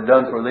God had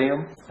done for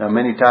them. Now,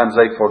 many times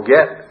they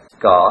forget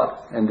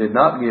God and did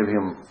not give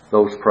Him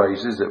those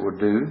praises that were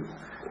due.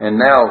 And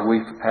now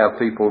we have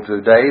people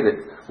today that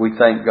we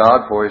thank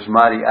God for His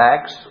mighty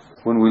acts.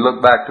 When we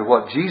look back to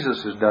what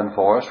Jesus has done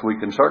for us, we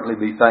can certainly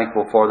be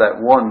thankful for that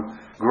one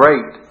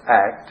great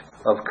act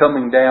of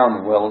coming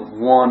down, well,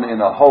 one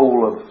in a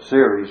whole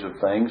series of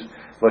things,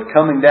 but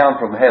coming down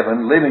from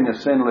heaven, living a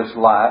sinless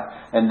life,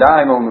 and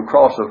dying on the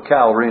cross of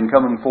Calvary and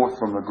coming forth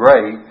from the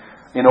grave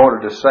in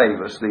order to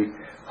save us. The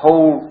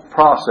whole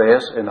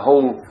process and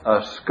whole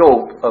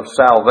scope of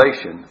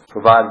salvation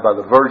provided by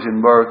the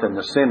virgin birth and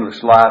the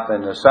sinless life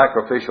and the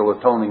sacrificial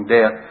atoning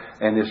death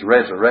and His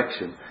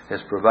resurrection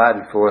has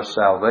provided for us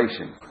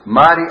salvation.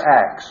 Mighty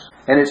acts.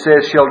 And it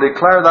says, shall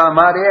declare thy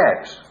mighty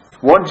acts.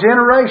 One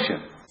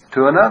generation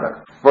to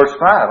another. Verse 5,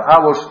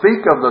 I will speak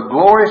of the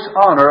glorious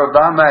honor of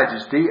thy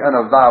majesty and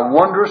of thy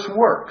wondrous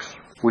works.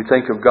 We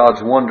think of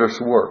God's wondrous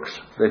works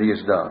that He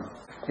has done.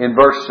 In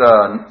verse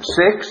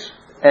 6,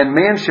 and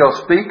men shall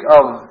speak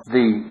of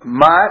the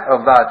might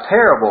of thy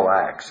terrible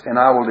acts, and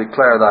I will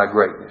declare thy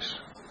greatness.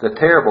 The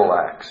terrible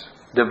acts.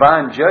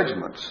 Divine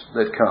judgments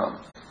that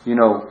come. You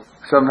know,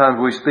 sometimes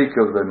we speak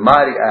of the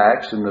mighty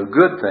acts and the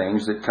good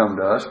things that come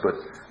to us, but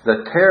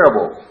the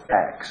terrible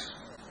acts,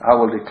 I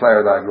will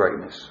declare thy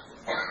greatness.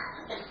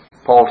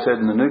 Paul said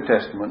in the New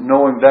Testament,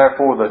 knowing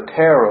therefore the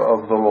terror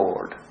of the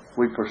Lord,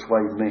 we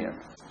persuade men.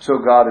 So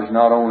God is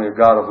not only a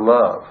God of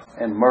love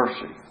and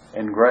mercy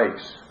and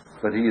grace,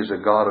 but He is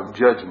a God of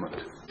judgment.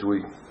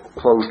 We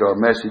closed our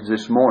message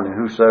this morning.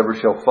 Whosoever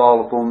shall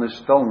fall upon this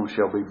stone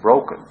shall be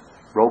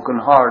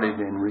broken-hearted,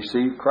 and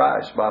receive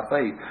Christ by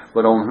faith.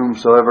 But on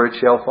whomsoever it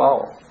shall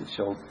fall,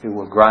 it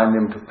will grind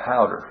them to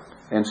powder.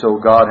 And so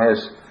God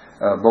has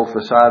both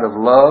the side of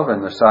love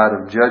and the side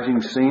of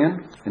judging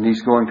sin, and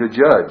He's going to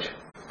judge.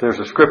 There's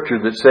a scripture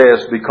that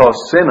says,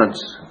 because sentence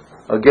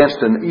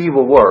against an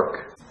evil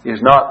work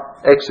is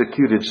not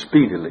executed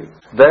speedily,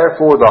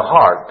 therefore the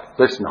heart,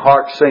 listen,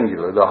 heart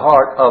singular, the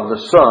heart of the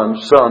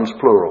sons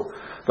plural,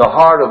 the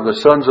heart of the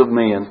sons of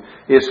men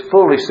is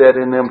fully set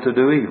in them to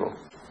do evil.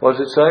 What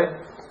does it say?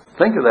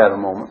 Think of that a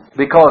moment.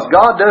 Because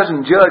God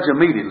doesn't judge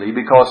immediately,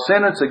 because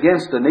sentence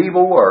against an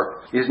evil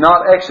work is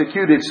not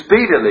executed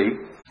speedily,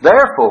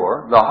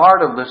 therefore the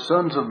heart of the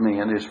sons of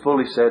men is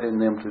fully set in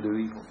them to do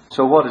evil.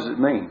 So what does it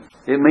mean?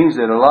 It means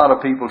that a lot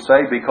of people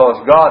say,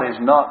 because God has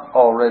not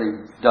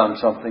already done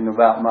something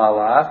about my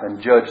life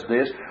and judged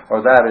this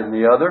or that and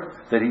the other,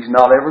 that He's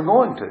not ever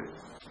going to.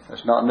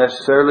 That's not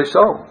necessarily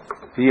so.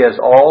 He has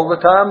all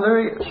the time there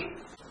is.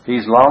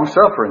 He's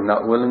long-suffering,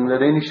 not willing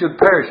that any should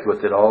perish,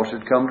 but that all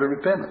should come to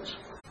repentance.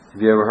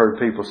 Have you ever heard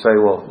people say,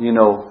 well, you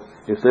know,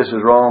 if this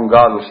is wrong,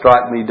 God will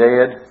strike me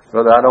dead?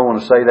 Brother, I don't want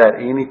to say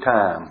that any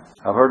time.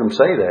 I've heard them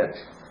say that.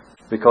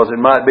 Because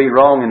it might be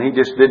wrong and He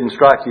just didn't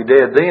strike you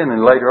dead then, and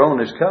later on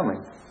is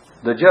coming.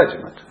 The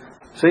judgment.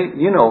 See,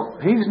 you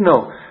know,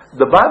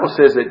 the Bible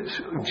says that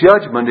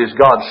judgment is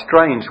God's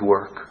strange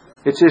work.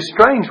 It's His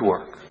strange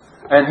work.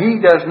 And He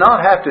does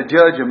not have to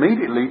judge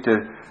immediately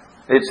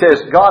it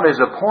says God has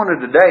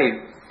appointed a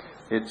day.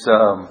 It's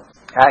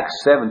Acts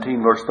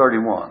 17 verse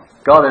 31.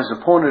 God has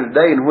appointed a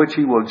day in which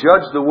He will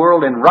judge the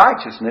world in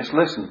righteousness,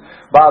 listen,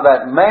 by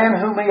that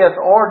man whom He hath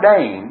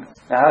ordained.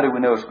 Now how do we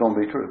know it's going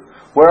to be true?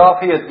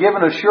 Whereof He hath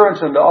given assurance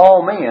unto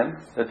all men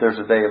that there's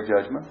a day of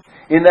judgment,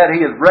 in that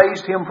He hath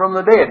raised Him from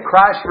the dead.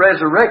 Christ's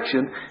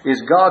resurrection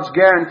is God's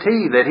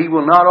guarantee that He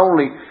will not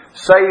only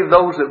save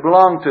those that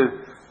belong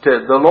to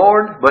the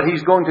Lord, but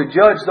He's going to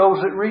judge those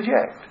that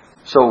reject.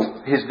 So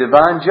His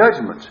divine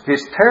judgments,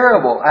 His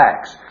terrible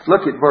acts.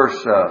 Look at verse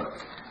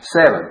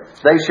 7.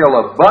 They shall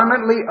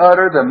abundantly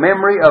utter the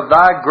memory of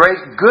Thy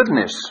great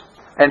goodness,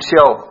 and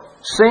shall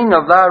sing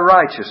of Thy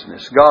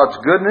righteousness. God's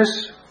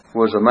goodness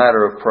was a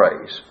matter of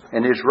praise,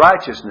 and His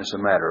righteousness a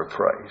matter of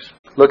praise.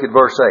 Look at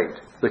verse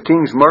 8. The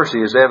King's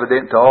mercy is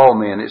evident to all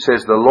men. It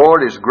says, the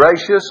Lord is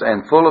gracious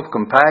and full of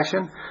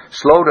compassion,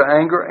 slow to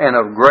anger, and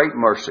of great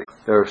mercy.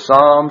 There are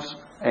psalms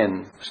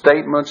and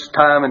statements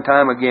time and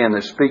time again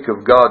that speak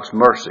of God's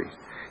mercy.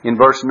 In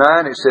verse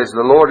 9 it says,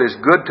 the Lord is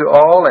good to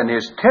all, and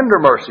His tender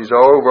mercies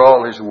are over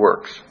all His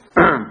works.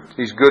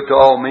 He's good to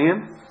all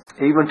men,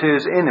 even to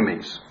His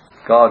enemies.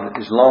 God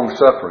is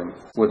long-suffering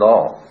with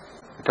all.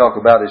 We talk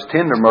about His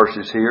tender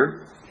mercies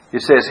here.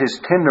 It says His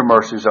tender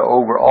mercies are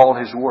over all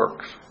His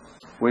works.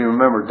 We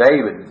remember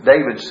David.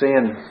 David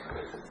sinned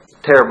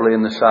terribly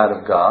in the sight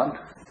of God.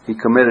 He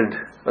committed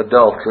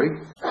adultery.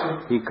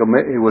 He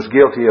was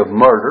guilty of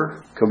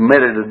murder,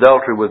 committed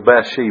adultery with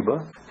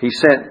Bathsheba. He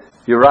sent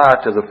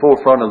Uriah to the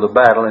forefront of the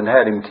battle and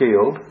had him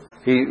killed.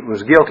 He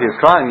was guilty of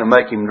trying to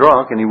make him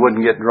drunk, and he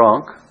wouldn't get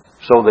drunk,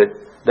 so that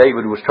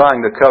David was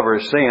trying to cover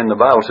his sin. The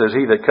Bible says,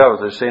 he that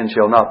covereth his sin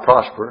shall not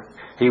prosper.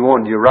 He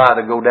wanted Uriah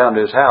to go down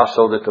to his house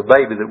so that the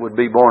baby that would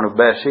be born of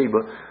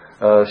Bathsheba,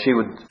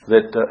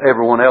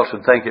 everyone else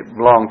would think it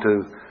belonged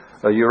to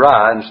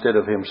Uriah instead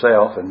of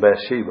himself and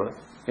Bathsheba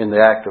in the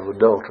act of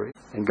adultery.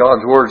 And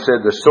God's Word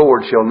said, the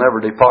sword shall never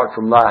depart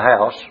from thy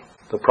house.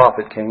 The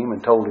prophet came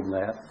and told him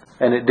that,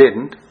 and it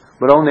didn't.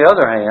 But on the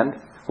other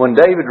hand, when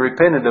David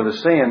repented of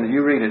his sin,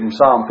 you read it in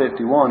Psalm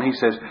 51, he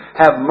says,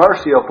 have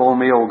mercy upon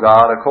me, O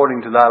God,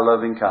 according to Thy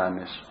loving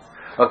kindness.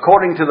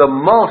 According to the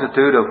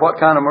multitude of what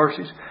kind of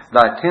mercies?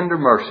 Thy tender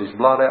mercies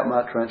blot out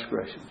my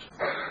transgressions.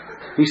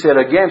 He said,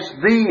 against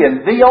Thee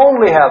and Thee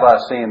only have I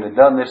sinned and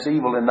done this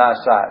evil in Thy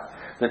sight,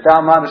 that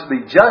Thou mightest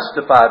be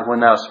justified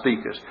when Thou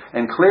speakest,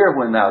 and clear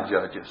when Thou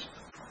judgest.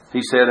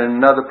 He said in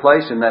another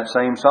place in that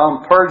same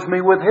psalm, purge me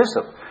with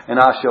hyssop, and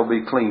I shall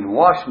be clean.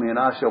 Wash me, and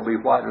I shall be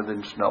whiter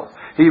than snow.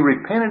 He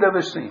repented of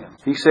his sin.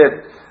 He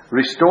said,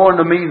 restore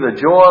unto me the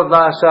joy of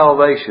Thy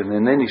salvation.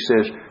 And then he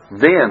says,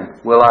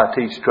 then will I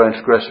teach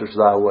transgressors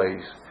Thy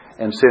ways,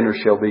 and sinners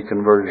shall be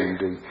converted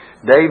unto Thee.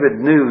 David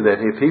knew that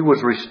if he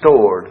was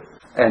restored,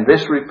 and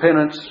this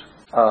repentance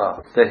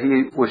that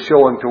he was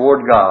showing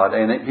toward God,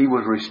 and he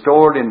was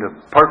restored into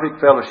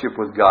perfect fellowship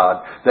with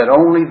God, that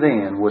only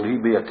then would he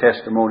be a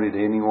testimony to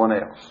anyone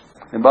else.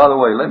 And by the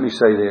way, let me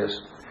say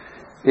this.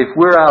 If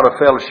we're out of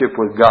fellowship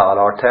with God,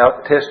 our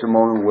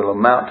testimony will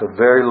amount to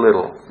very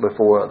little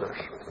before others.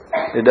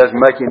 It doesn't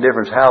make any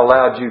difference how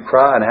loud you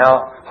cry and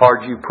how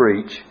hard you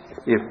preach.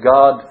 If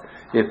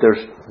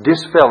there's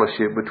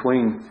disfellowship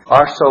between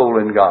our soul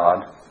and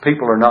God,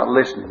 people are not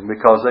listening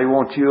because they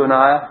want you and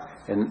I,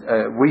 and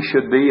we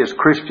should be as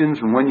Christians,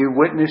 and when you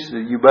witness,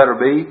 you better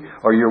be,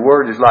 or your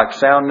word is like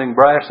sounding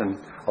brass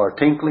or a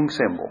tinkling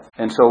cymbal.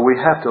 And so we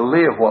have to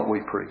live what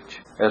we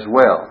preach as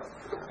well.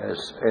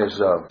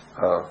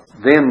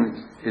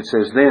 Then it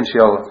says, then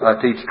shall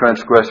I teach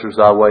transgressors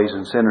thy ways,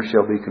 and sinners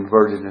shall be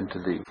converted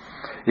unto thee.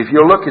 If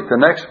you'll look at the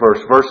next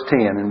verse, verse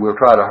 10, and we'll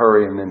try to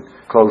hurry and then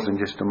close in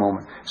just a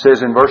moment. It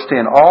says in verse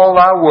 10, all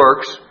thy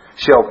works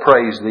shall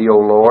praise thee, O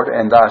Lord,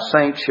 and thy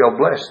saints shall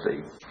bless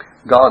thee.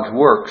 God's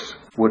works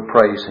would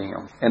praise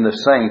Him, and the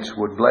saints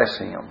would bless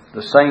Him.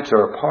 The saints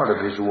are a part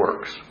of His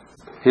works.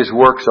 His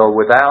works are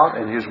without,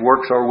 and His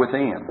works are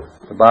within.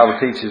 The Bible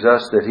teaches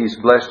us that He's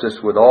blessed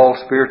us with all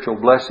spiritual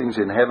blessings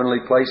in heavenly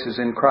places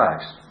in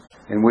Christ.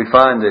 And we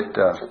find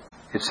that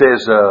it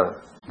says,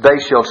 they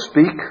shall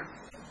speak,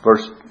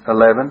 verse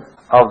 11,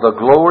 of the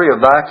glory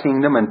of thy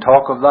kingdom and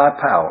talk of thy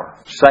power.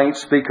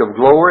 Saints speak of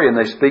glory and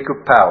they speak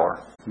of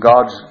power.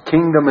 God's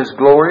kingdom is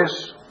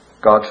glorious,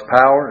 God's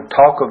power, and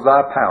talk of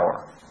thy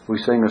power. We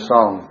sing a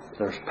song,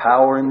 there's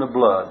power in the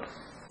blood.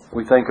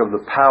 We think of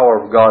the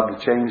power of God to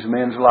change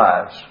men's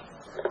lives.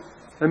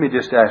 Let me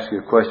just ask you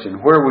a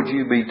question. Where would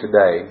you be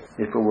today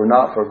if it were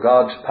not for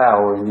God's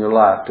power in your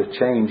life to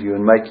change you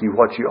and make you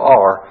what you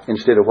are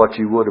instead of what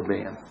you would have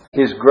been?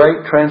 His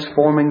great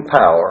transforming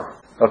power,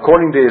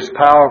 according to His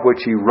power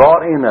which He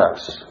wrought in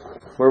us,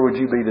 where would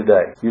you be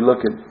today?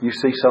 You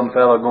see some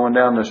fellow going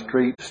down the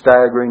street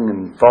staggering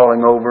and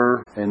falling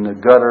over in the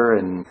gutter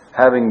and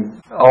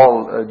having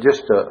all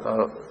just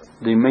a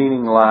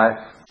demeaning life,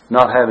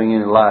 not having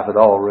any life at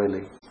all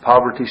really.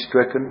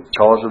 Poverty-stricken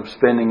because of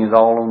spending it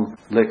all on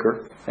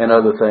liquor and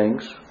other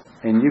things.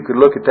 And you could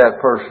look at that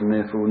person,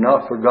 and if it were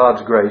not for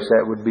God's grace,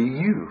 that would be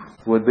you.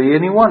 Would be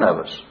any one of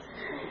us.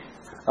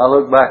 I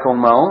look back on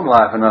my own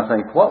life and I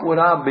think, what would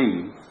I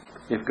be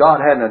if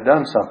God hadn't have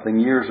done something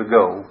years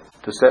ago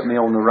to set me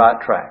on the right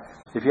track?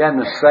 If He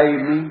hadn't have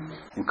saved me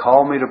and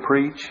called me to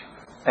preach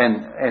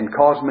and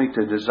caused me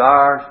to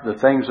desire the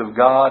things of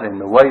God and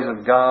the ways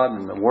of God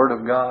and the Word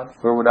of God,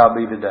 where would I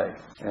be today?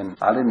 And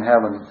I didn't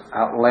have an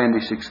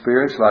outlandish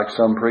experience like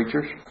some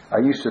preachers. I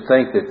used to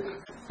think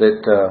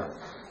that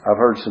I've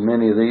heard so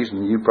many of these,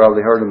 and you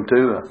probably heard them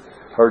too. I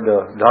heard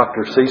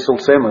Dr. Cecil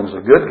Simmons, a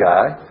good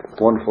guy,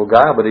 wonderful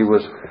guy, but he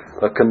was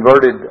a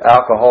converted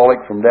alcoholic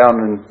from down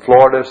in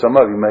Florida. Some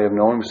of you may have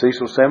known him,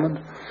 Cecil Simmons.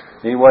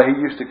 Anyway, he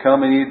used to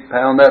come and he'd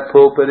pound that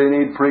pulpit and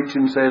he'd preach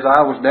and says,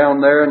 I was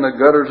down there in the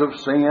gutters of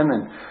sin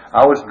and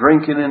I was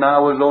drinking and I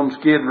was on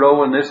Skid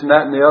Row and this and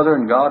that and the other,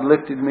 and God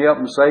lifted me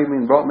up and saved me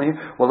and brought me here.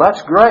 Well,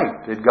 that's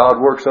great that God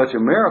worked such a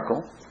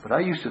miracle. But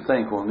I used to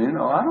think, well,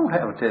 I don't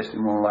have a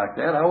testimony like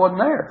that. I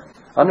wasn't there.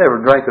 I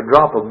never drank a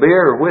drop of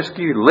beer or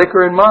whiskey or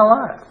liquor in my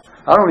life.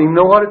 I don't even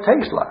know what it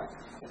tastes like.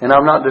 And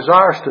I'm not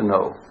desirous to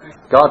know.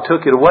 God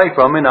took it away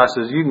from me, and I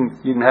says, you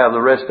can have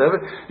the rest of it.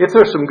 If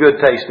there's some good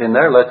taste in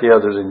there, let the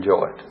others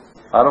enjoy it.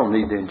 I don't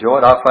need to enjoy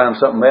it. I'll find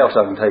something else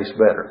I can taste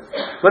better.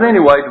 But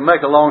anyway, to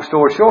make a long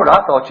story short,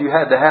 I thought you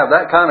had to have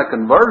that kind of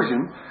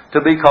conversion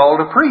to be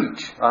called to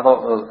preach. I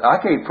thought, well, I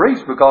can't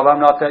preach because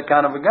I'm not that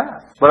kind of a guy.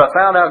 But I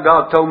found out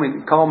God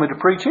called me to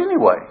preach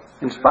anyway,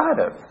 in spite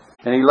of it.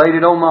 And He laid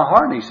it on my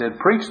heart and He said,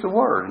 preach the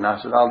Word. And I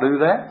said, I'll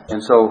do that.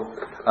 And so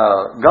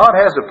God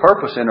has a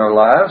purpose in our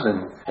lives,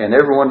 and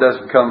everyone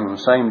doesn't come in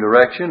the same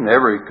direction.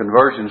 Every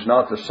conversion is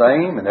not the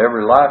same, and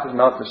every life is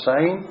not the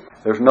same.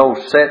 There's no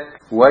set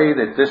way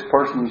that this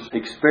person's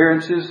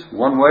experiences,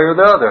 one way or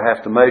the other,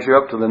 have to measure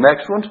up to the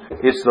next one.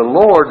 It's the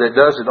Lord that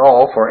does it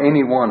all for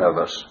any one of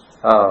us.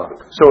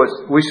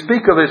 We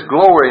speak of His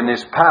glory and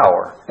His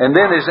power. And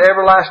then His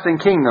everlasting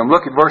kingdom.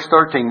 Look at verse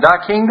 13.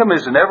 Thy kingdom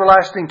is an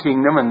everlasting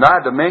kingdom, and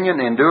thy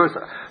dominion endureth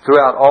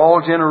throughout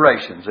all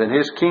generations. And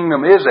His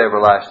kingdom is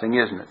everlasting,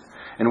 isn't it?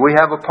 And we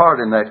have a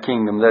part in that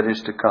kingdom that is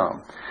to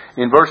come.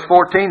 In verse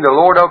 14, the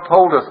Lord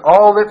upholdeth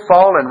all that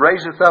fall, and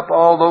raiseth up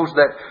all those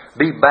that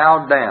be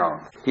bowed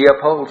down. He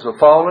upholds the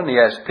fallen. He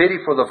has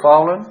pity for the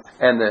fallen.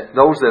 And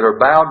those that are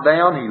bowed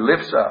down, He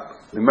lifts up.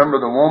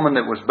 Remember the woman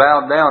that was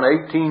bowed down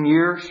 18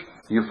 years?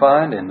 You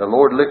find, and the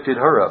Lord lifted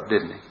her up,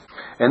 didn't He?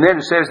 And then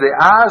it says, the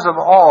eyes of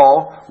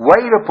all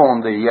wait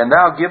upon Thee, and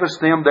Thou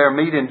givest them their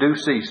meat in due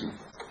season.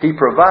 He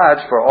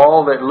provides for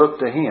all that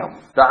look to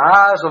Him. The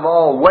eyes of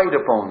all wait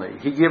upon Thee.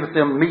 He giveth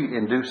them meat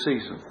in due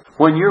season.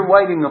 When you're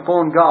waiting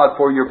upon God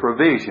for your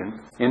provision,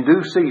 in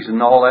due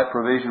season all that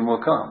provision will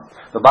come.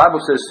 The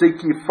Bible says,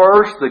 seek ye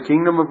first the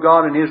kingdom of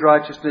God and His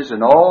righteousness, and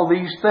all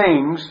these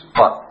things,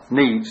 what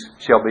needs,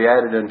 shall be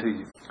added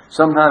unto you.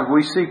 Sometimes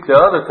we seek the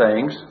other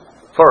things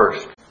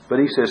first. But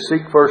He says,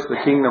 seek first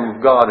the kingdom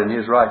of God and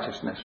His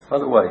righteousness. By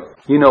the way,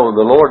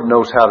 the Lord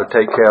knows how to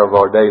take care of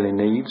our daily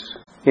needs.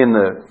 In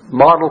the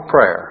model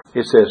prayer,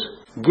 it says,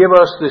 give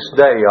us this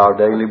day our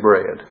daily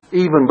bread.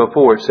 Even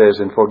before it says,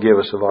 and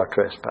forgive us of our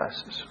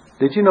trespasses.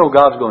 Did you know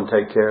God's going to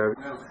take care of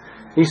it?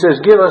 He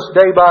says, give us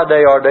day by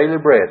day our daily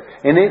bread.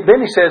 And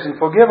then He says, and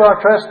forgive our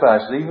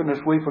trespasses, even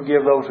as we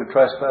forgive those who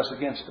trespass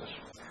against us.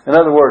 In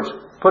other words,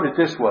 put it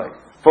this way.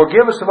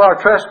 Forgive us of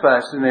our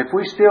trespasses, and if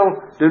we still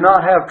do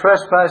not have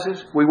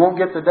trespasses, we won't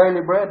get the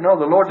daily bread. No,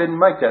 the Lord didn't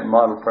make that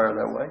model prayer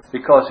that way,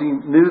 because He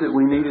knew that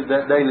we needed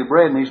that daily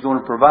bread, and He's going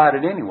to provide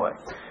it anyway.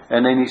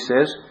 And then He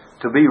says,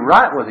 to be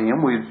right with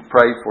Him, we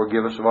pray,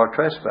 forgive us of our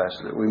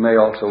trespasses, that we may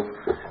also,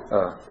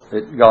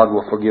 that God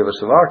will forgive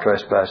us of our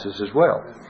trespasses as well.